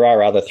 But there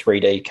are other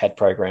 3D CAD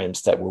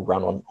programs that will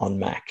run on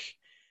Mac.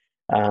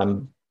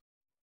 And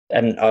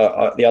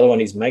the other one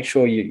is make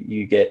sure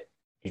you get,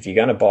 if you're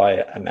going to buy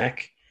a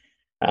Mac,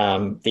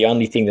 the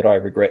only thing that I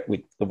regret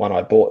with the one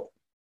I bought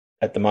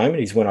at the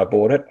moment is when I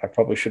bought it, I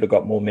probably should have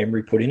got more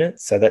memory put in it.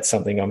 So that's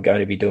something I'm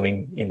going to be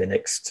doing in the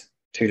next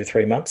 2 to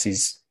 3 months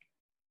is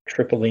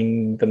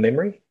tripling the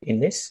memory in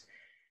this.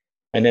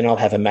 And then I'll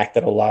have a Mac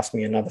that'll last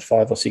me another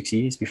 5 or 6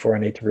 years before I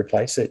need to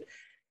replace it.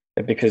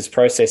 Because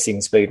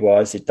processing speed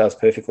wise, it does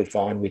perfectly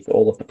fine with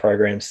all of the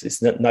programs.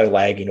 There's no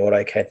lag in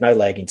AutoCAD, no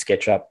lag in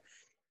SketchUp.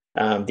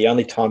 The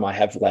only time I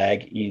have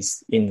lag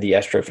is in the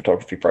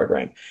astrophotography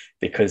program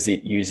because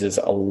it uses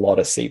a lot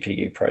of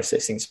CPU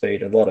processing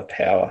speed, a lot of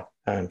power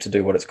to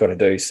do what it's got to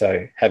do.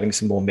 So having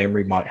some more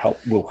memory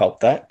will help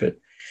that. But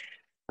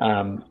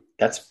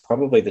that's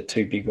probably the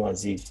two big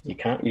ones. Is you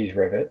can't use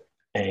Revit,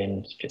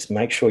 and just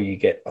make sure you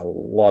get a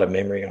lot of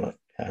memory on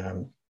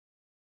it.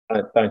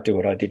 Don't do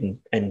what I did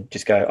and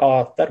just go,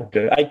 oh, that'll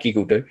do. 8 gig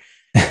will do.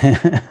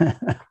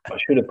 I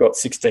should have got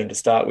 16 to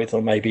start with,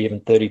 or maybe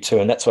even 32.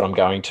 And that's what I'm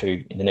going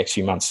to in the next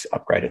few months,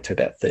 upgrade it to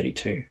about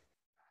 32.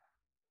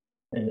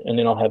 And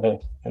then I'll have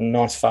a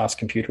nice, fast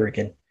computer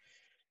again.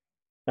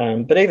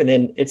 But even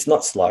then, it's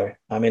not slow.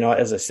 I mean,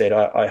 as I said,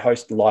 I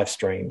host live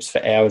streams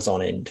for hours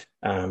on end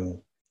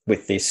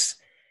with this,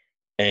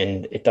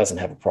 and it doesn't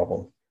have a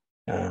problem.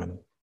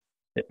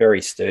 They're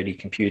very sturdy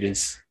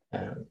computers.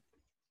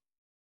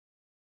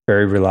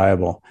 Very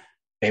reliable.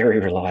 Very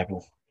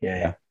reliable.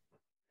 Yeah.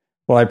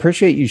 Well, I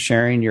appreciate you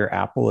sharing your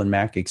Apple and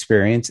Mac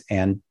experience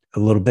and a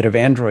little bit of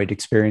Android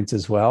experience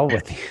as well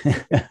with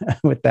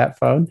with that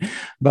phone.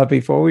 But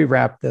before we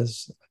wrap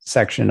this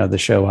section of the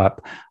show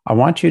up, I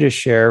want you to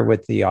share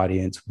with the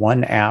audience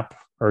one app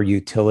or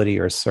utility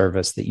or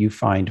service that you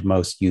find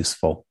most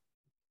useful.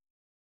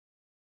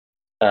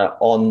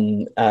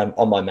 On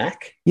my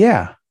Mac?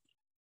 Yeah.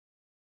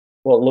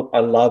 Well, look, I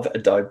love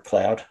Adobe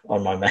Cloud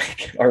on my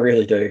Mac. I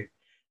really do.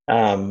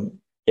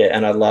 Yeah,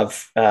 and I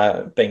love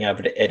being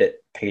able to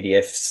edit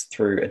PDFs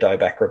through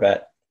Adobe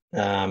Acrobat,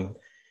 um,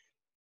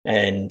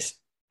 and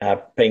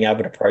being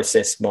able to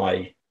process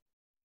my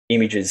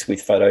images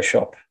with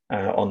Photoshop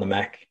on the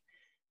Mac.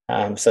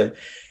 So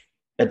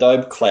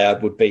Adobe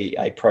Cloud would be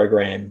a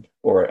program,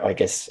 or I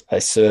guess a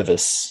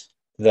service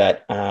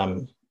that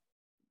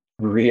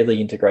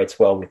really integrates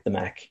well with the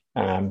Mac,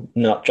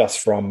 not just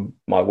from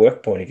my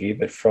work point of view,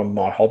 but from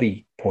my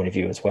hobby point of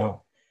view as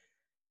well.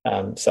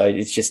 So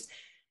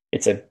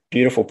it's a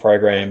beautiful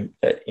program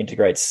that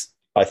integrates,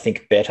 I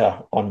think,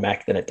 better on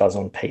Mac than it does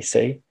on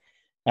PC,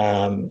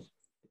 um,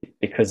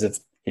 because of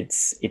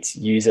it's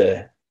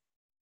user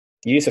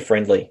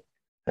friendly,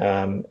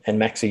 and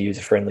Macs are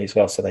user friendly as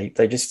well. So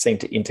they just seem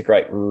to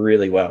integrate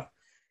really well,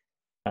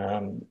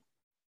 um,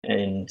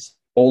 and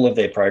all of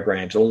their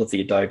programs, all of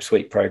the Adobe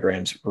Suite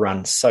programs,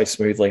 run so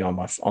smoothly on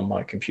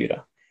my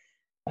computer.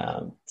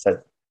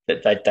 So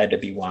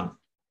that'd be one.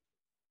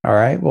 All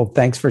right. Well,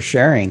 thanks for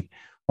sharing.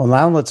 Well,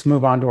 now let's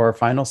move on to our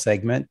final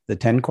segment, the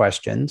 10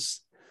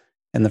 questions.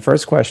 And the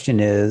first question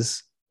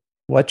is,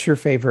 what's your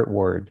favorite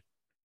word?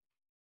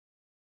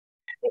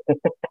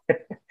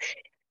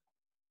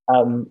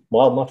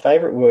 Well, my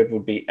favorite word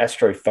would be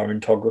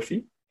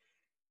astrophotograaphy.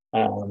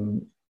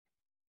 Um,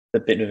 a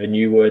bit of a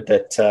new word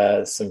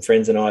that some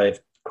friends and I have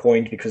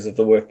coined because of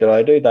the work that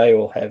I do. They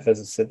all have, as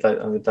I said,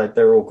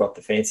 they're all got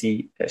the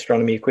fancy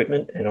astronomy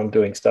equipment, and I'm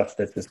doing stuff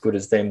that's as good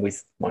as them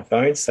with my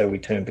phone. So we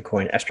termed the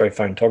coin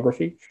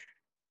astrophotograaphy.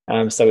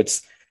 So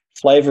it's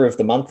flavor of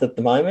the month at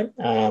the moment,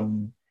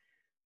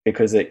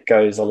 because it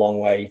goes a long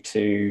way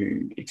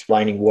to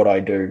explaining what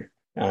I do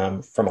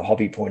from a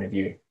hobby point of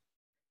view.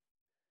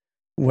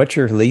 What's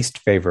your least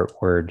favorite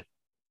word?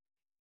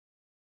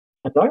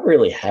 I don't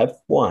really have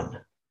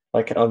one.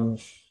 Like I don't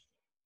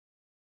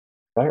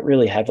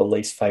really have a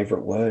least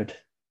favorite word.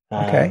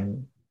 Okay.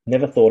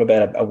 Never thought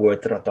about a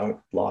word that I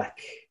don't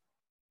like.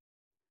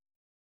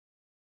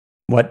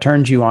 What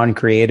turns you on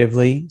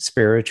creatively,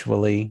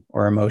 spiritually,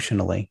 or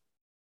emotionally?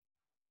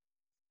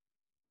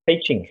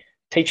 Teaching,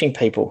 teaching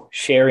people,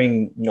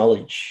 sharing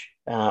knowledge.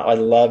 I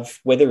love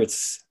whether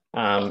it's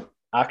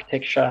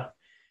architecture,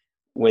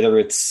 whether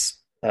it's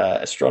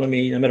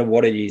astronomy, no matter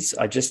what it is.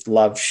 I just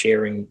love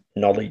sharing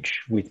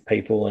knowledge with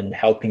people and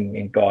helping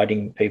and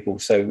guiding people.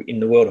 So in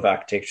the world of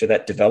architecture,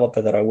 that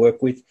developer that I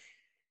work with,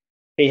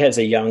 he has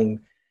a young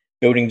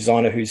building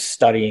designer who's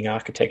studying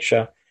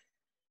architecture,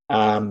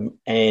 and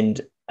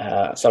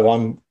so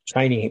I'm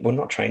training him. Well,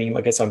 not training him.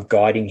 I guess I'm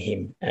guiding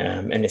him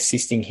and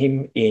assisting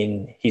him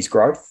in his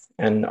growth,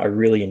 and I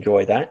really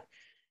enjoy that.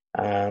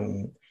 A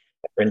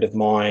friend of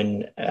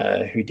mine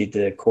who did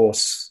the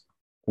course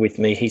with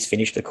me, he's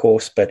finished the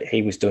course, but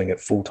he was doing it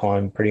full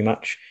time pretty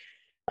much.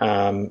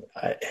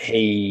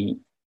 He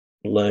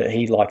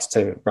he likes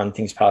to run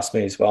things past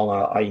me as well.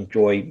 I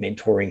enjoy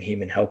mentoring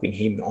him and helping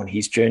him on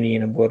his journey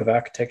in a world of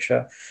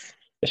architecture,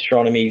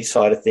 astronomy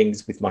side of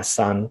things with my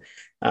son.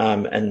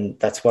 And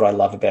that's what I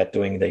love about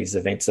doing these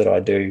events that I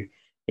do,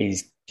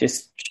 is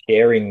just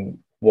sharing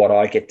what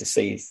I get to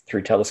see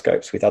through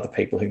telescopes with other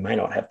people who may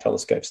not have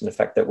telescopes. And the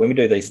fact that when we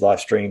do these live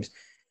streams,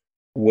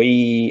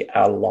 we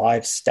are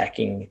live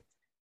stacking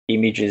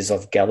images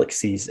of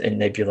galaxies and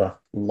nebula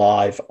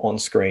live on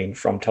screen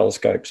from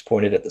telescopes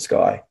pointed at the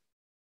sky,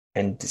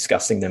 and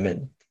discussing them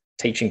and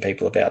teaching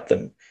people about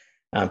them.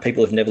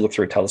 People have never looked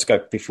through a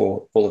telescope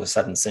before, all of a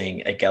sudden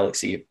seeing a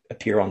galaxy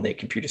appear on their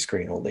computer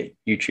screen or their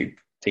YouTube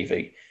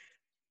TV.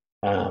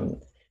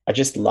 I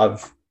just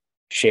love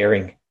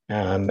sharing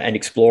and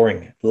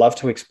exploring. Love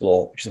to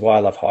explore, which is why I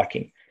love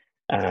hiking.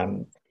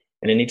 And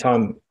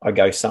anytime I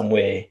go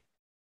somewhere,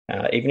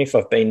 even if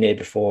I've been there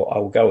before, I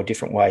will go a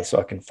different way so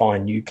I can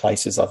find new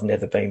places I've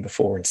never been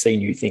before and see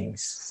new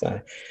things. So,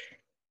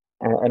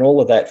 and all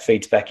of that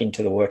feeds back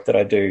into the work that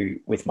I do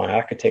with my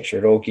architecture.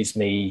 It all gives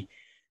me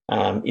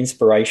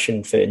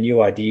inspiration for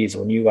new ideas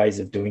or new ways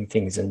of doing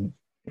things. And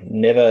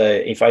never,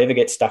 if I ever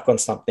get stuck on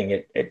something,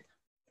 it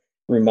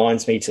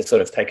reminds me to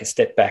sort of take a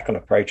step back on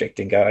a project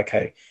and go,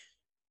 okay,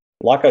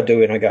 like I do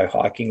when I go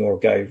hiking or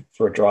go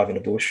for a drive in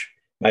a bush,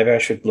 maybe I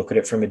should look at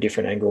it from a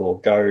different angle, or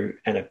go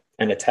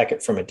and attack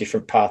it from a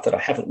different path that I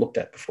haven't looked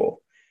at before.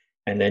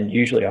 And then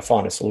usually I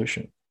find a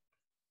solution.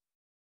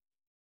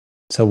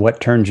 So, what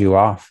turns you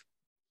off?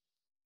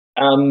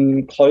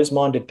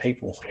 Closed-minded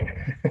people,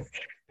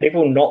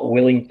 people not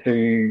willing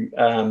to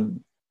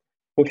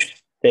push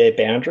their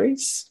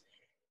boundaries,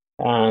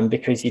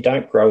 because you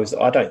don't grow as,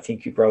 I don't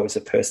think you grow as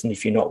a person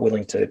if you're not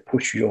willing to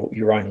push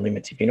your own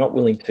limits, if you're not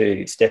willing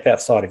to step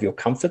outside of your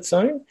comfort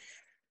zone.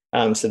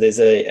 So there's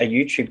a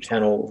YouTube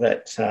channel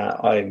that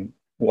I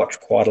watch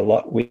quite a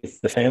lot with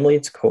the family.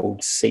 It's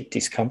called Seek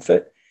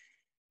Discomfort.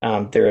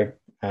 They're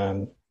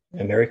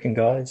American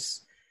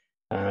guys.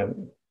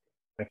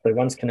 Actually,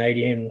 one's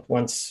Canadian,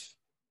 one's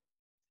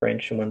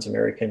French, and one's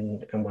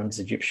American, and one's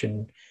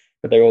Egyptian.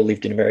 But they all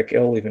lived in America,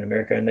 all live in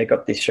America, and they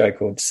got this show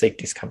called Seek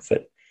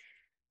Discomfort.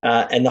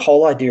 And the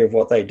whole idea of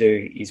what they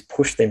do is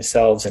push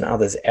themselves and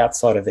others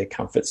outside of their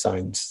comfort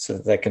zones so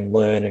that they can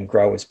learn and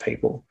grow as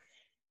people.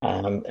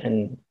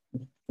 And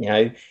you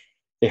know,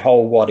 the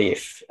whole what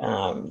if.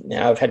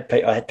 Now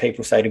I had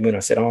people say to me when I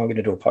said, "Oh, I'm going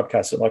to do a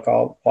podcast," they're like,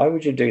 "Oh, why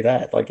would you do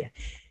that? Like,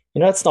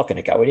 it's not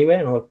going to go anywhere."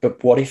 And I'm like,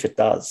 but what if it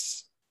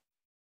does?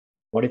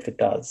 What if it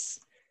does?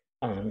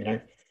 You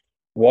know,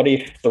 what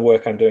if the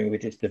work I'm doing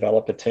with this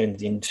developer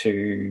turns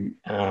into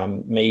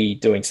me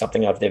doing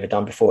something I've never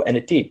done before? And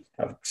it did.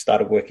 I've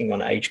started working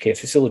on aged care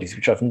facilities,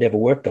 which I've never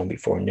worked on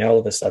before, and now all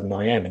of a sudden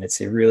I am, and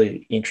it's a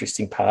really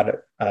interesting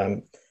part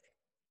of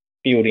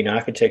field in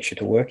architecture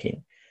to work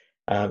in.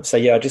 So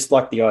yeah, I just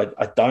like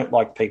I don't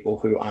like people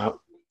who aren't,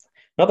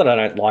 not that I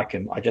don't like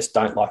them, I just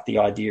don't like the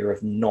idea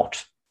of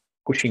not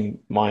pushing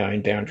my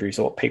own boundaries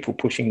or people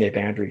pushing their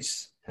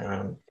boundaries,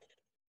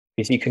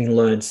 because you can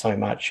learn so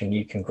much and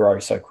you can grow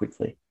so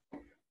quickly.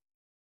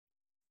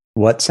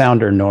 What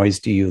sound or noise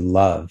do you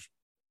love?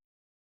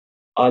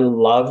 I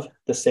love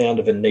the sound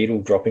of a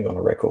needle dropping on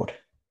a record.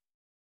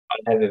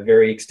 I have a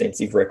very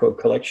extensive record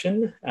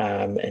collection,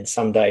 and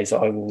some days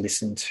I will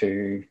listen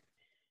to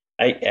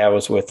 8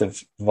 hours worth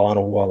of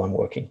vinyl while I'm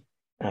working.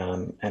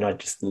 And I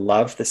just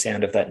love the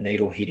sound of that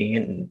needle hitting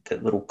it and the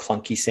little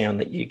clunky sound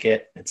that you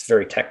get. It's a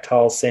very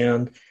tactile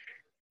sound.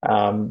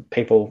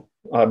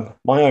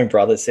 My own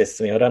brother says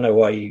to me, "I don't know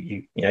why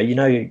you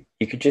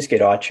could just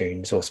get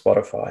iTunes or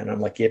Spotify," and I'm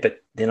like, "Yeah,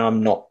 but then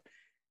I'm not,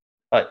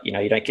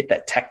 you don't get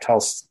that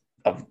tactile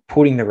of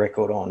putting the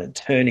record on and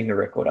turning the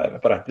record over."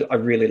 But I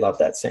really love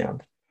that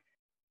sound.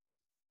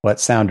 What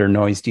sound or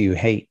noise do you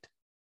hate?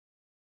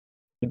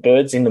 The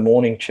birds in the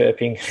morning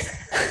chirping.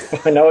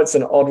 I know it's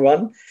an odd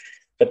one,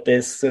 but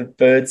there's some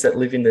birds that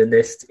live in the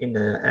nest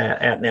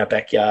out in our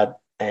backyard,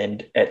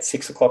 and at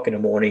 6 o'clock in the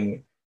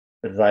morning,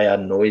 they are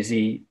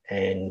noisy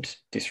and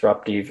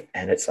disruptive,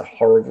 and it's a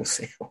horrible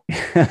sound.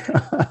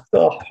 It's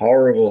a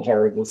horrible,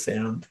 horrible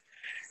sound.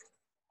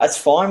 That's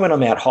fine when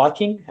I'm out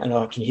hiking and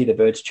I can hear the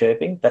birds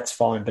chirping. That's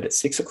fine. But at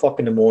 6 o'clock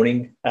in the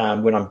morning,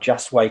 when I'm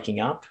just waking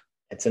up,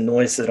 it's a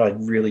noise that I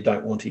really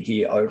don't want to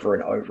hear over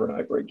and over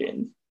and over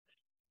again.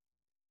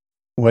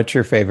 What's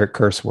your favorite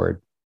curse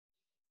word?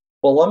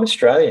 Well, I'm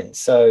Australian,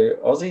 so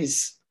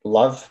Aussies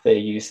love their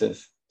use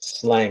of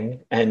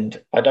slang, and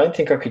I don't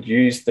think I could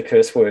use the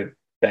curse word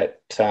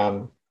that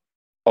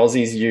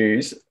Aussies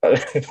use.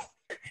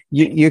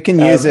 You can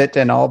use it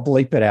and I'll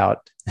bleep it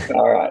out.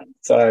 All right.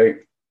 So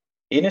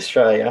in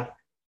Australia,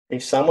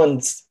 if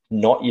someone's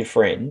not your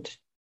friend,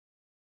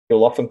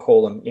 you'll often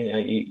call them,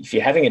 if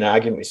you're having an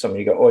argument with someone,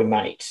 you go, "Oi,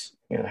 mate,"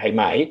 "Hey,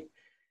 mate."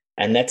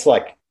 And that's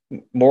like,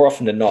 more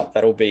often than not,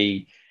 that'll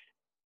be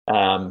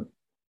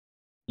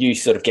you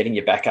sort of getting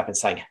your back up and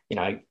saying,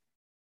 I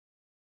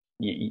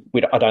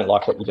don't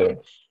like what you're doing.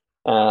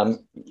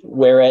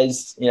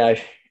 Whereas,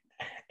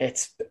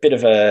 it's a bit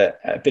of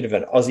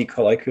an Aussie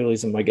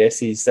colloquialism, I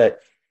guess, is that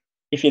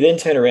if you then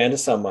turn around to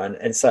someone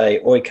and say,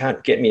 "Oi,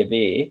 can't get me a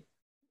beer,"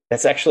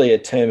 that's actually a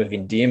term of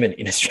endearment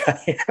in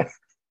Australia.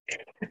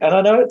 And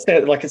I know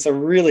it's a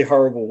really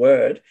horrible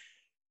word,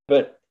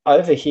 but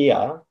over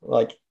here,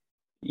 like,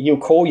 you'll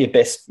call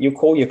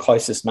your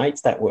closest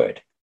mates that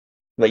word.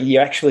 Like, you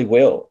actually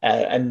will.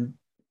 And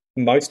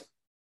most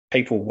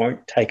people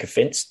won't take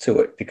offense to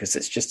it because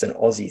it's just an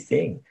Aussie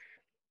thing.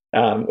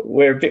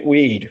 We're a bit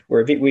weird.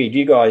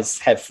 You guys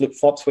have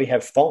flip-flops. We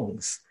have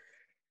thongs.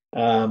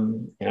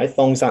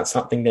 Thongs aren't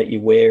something that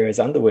you wear as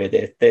underwear.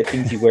 They're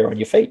things you wear on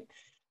your feet.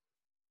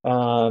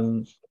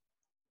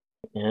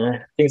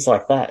 Things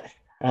like that.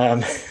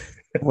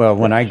 Well,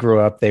 when I grew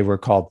up, they were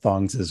called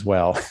thongs as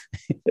well.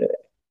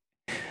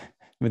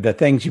 The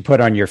things you put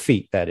on your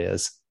feet, that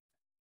is.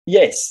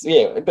 Yes,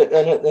 yeah. But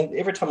and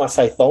every time I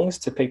say thongs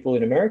to people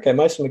in America,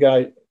 most of them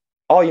go,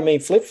 "Oh, you mean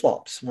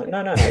flip-flops?" I'm like,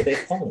 no, they're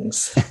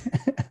thongs.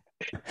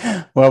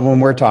 Well, when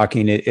we're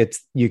talking,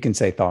 it's you can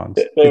say thongs.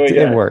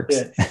 It works.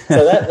 Yeah.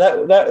 So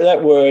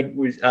that word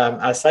was,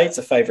 I say it's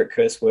a favorite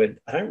curse word.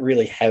 I don't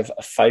really have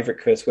a favorite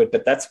curse word,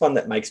 but that's one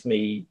that makes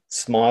me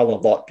smile a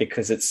lot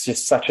because it's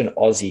just such an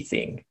Aussie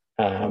thing.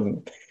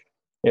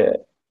 Yeah.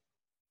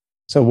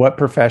 So what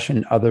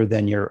profession other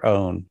than your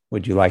own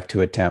would you like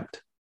to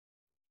attempt?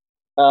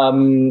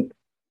 Well,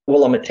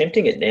 I'm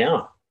attempting it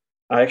now.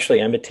 I actually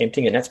am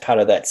attempting it. And that's part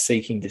of that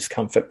seeking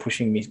discomfort,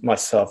 pushing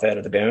myself out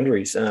of the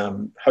boundaries,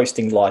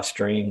 hosting live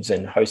streams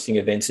and hosting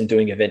events and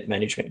doing event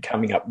management,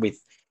 coming up with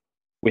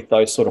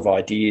those sort of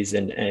ideas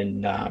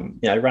and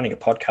running a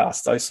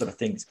podcast, those sort of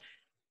things.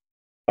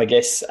 I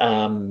guess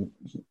not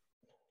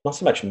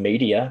so much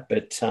media,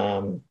 but I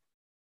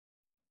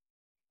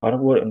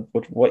don't know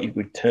what you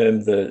would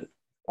term the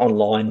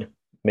online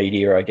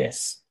media, I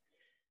guess.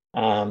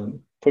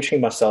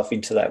 Pushing myself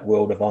into that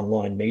world of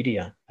online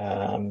media.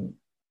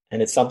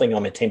 And it's something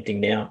I'm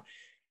attempting now.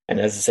 And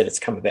as I said, it's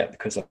come about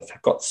because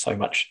I've got so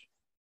much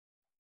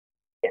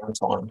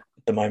downtime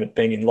at the moment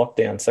being in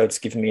lockdown. So it's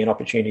given me an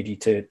opportunity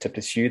to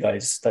pursue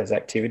those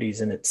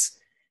activities, and it's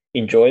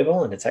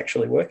enjoyable and it's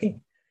actually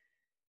working.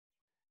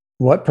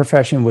 What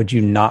profession would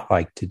you not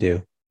like to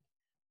do?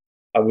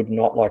 I would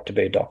not like to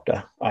be a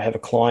doctor. I have a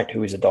client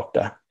who is a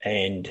doctor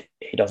and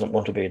he doesn't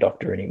want to be a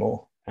doctor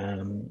anymore.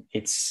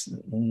 It's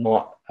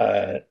not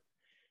a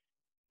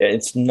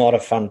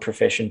fun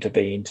profession to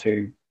be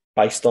into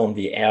based on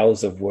the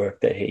hours of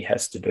work that he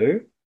has to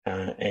do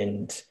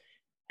and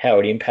how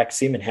it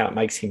impacts him and how it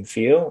makes him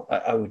feel,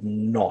 I would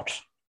not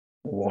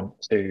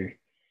want to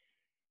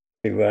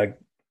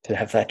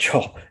have that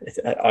job.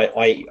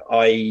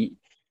 I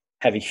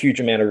have a huge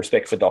amount of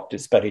respect for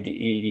doctors, but it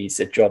is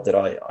a job that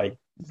I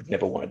would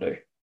never want to do.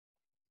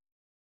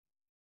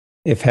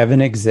 If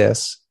heaven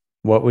exists,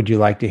 what would you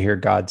like to hear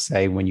God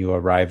say when you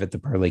arrive at the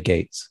pearly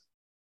gates?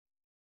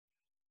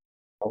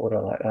 What would I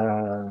like?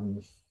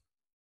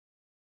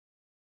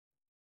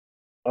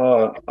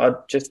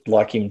 I'd just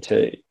like him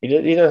to. He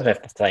doesn't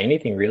have to say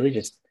anything really.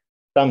 Just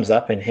thumbs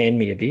up and hand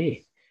me a beer.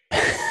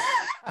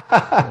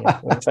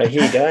 I'd say,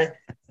 here you go.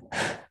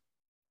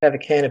 Have a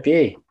can of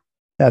beer.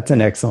 That's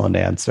an excellent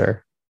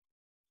answer.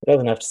 He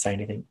doesn't have to say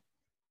anything.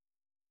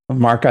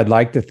 Mark, I'd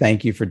like to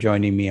thank you for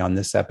joining me on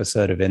this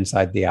episode of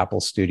Inside the Apple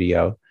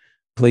Studio.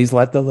 Please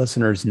let the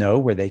listeners know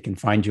where they can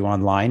find you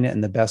online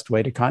and the best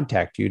way to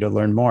contact you to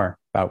learn more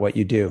about what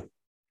you do.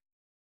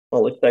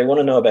 Well, if they want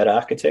to know about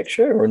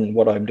architecture and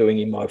what I'm doing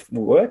in my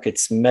work,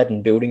 it's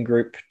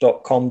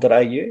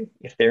maddenbuildinggroup.com.au.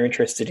 If they're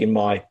interested in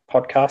my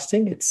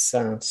podcasting, it's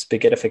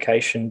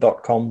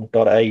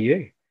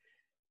spaghettification.com.au.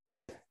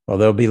 Well,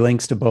 there'll be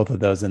links to both of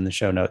those in the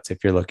show notes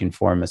if you're looking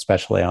for them,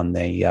 especially on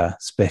the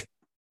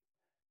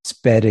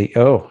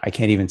oh, I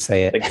can't even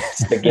say it.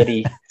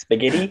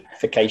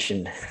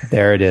 Spaghettification.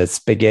 There it is.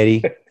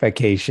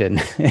 Spaghettification.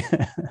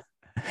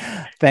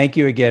 Thank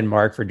you again,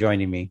 Mark, for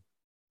joining me.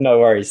 No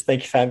worries.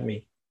 Thank you for having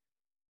me.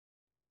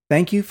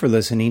 Thank you for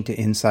listening to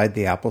Inside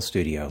the Apple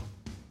Studio.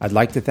 I'd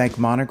like to thank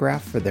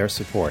Monograph for their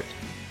support.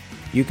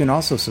 You can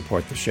also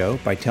support the show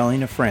by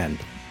telling a friend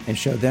and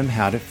show them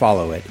how to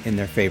follow it in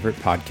their favorite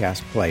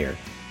podcast player.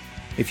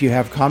 If you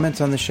have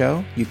comments on the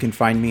show, you can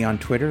find me on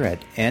Twitter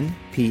at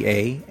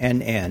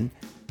NPANN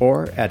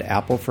or at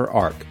Apple for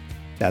Arc.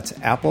 That's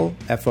Apple,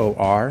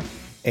 FORARCH.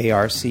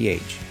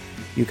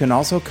 You can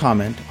also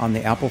comment on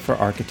the Apple for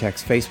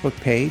Architects Facebook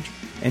page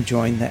and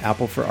join the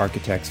Apple for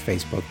Architects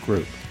Facebook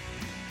group.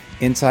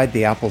 Inside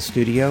the Apple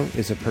Studio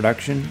is a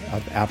production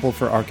of Apple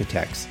for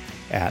Architects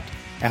at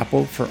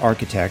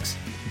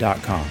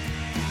appleforarchitects.com.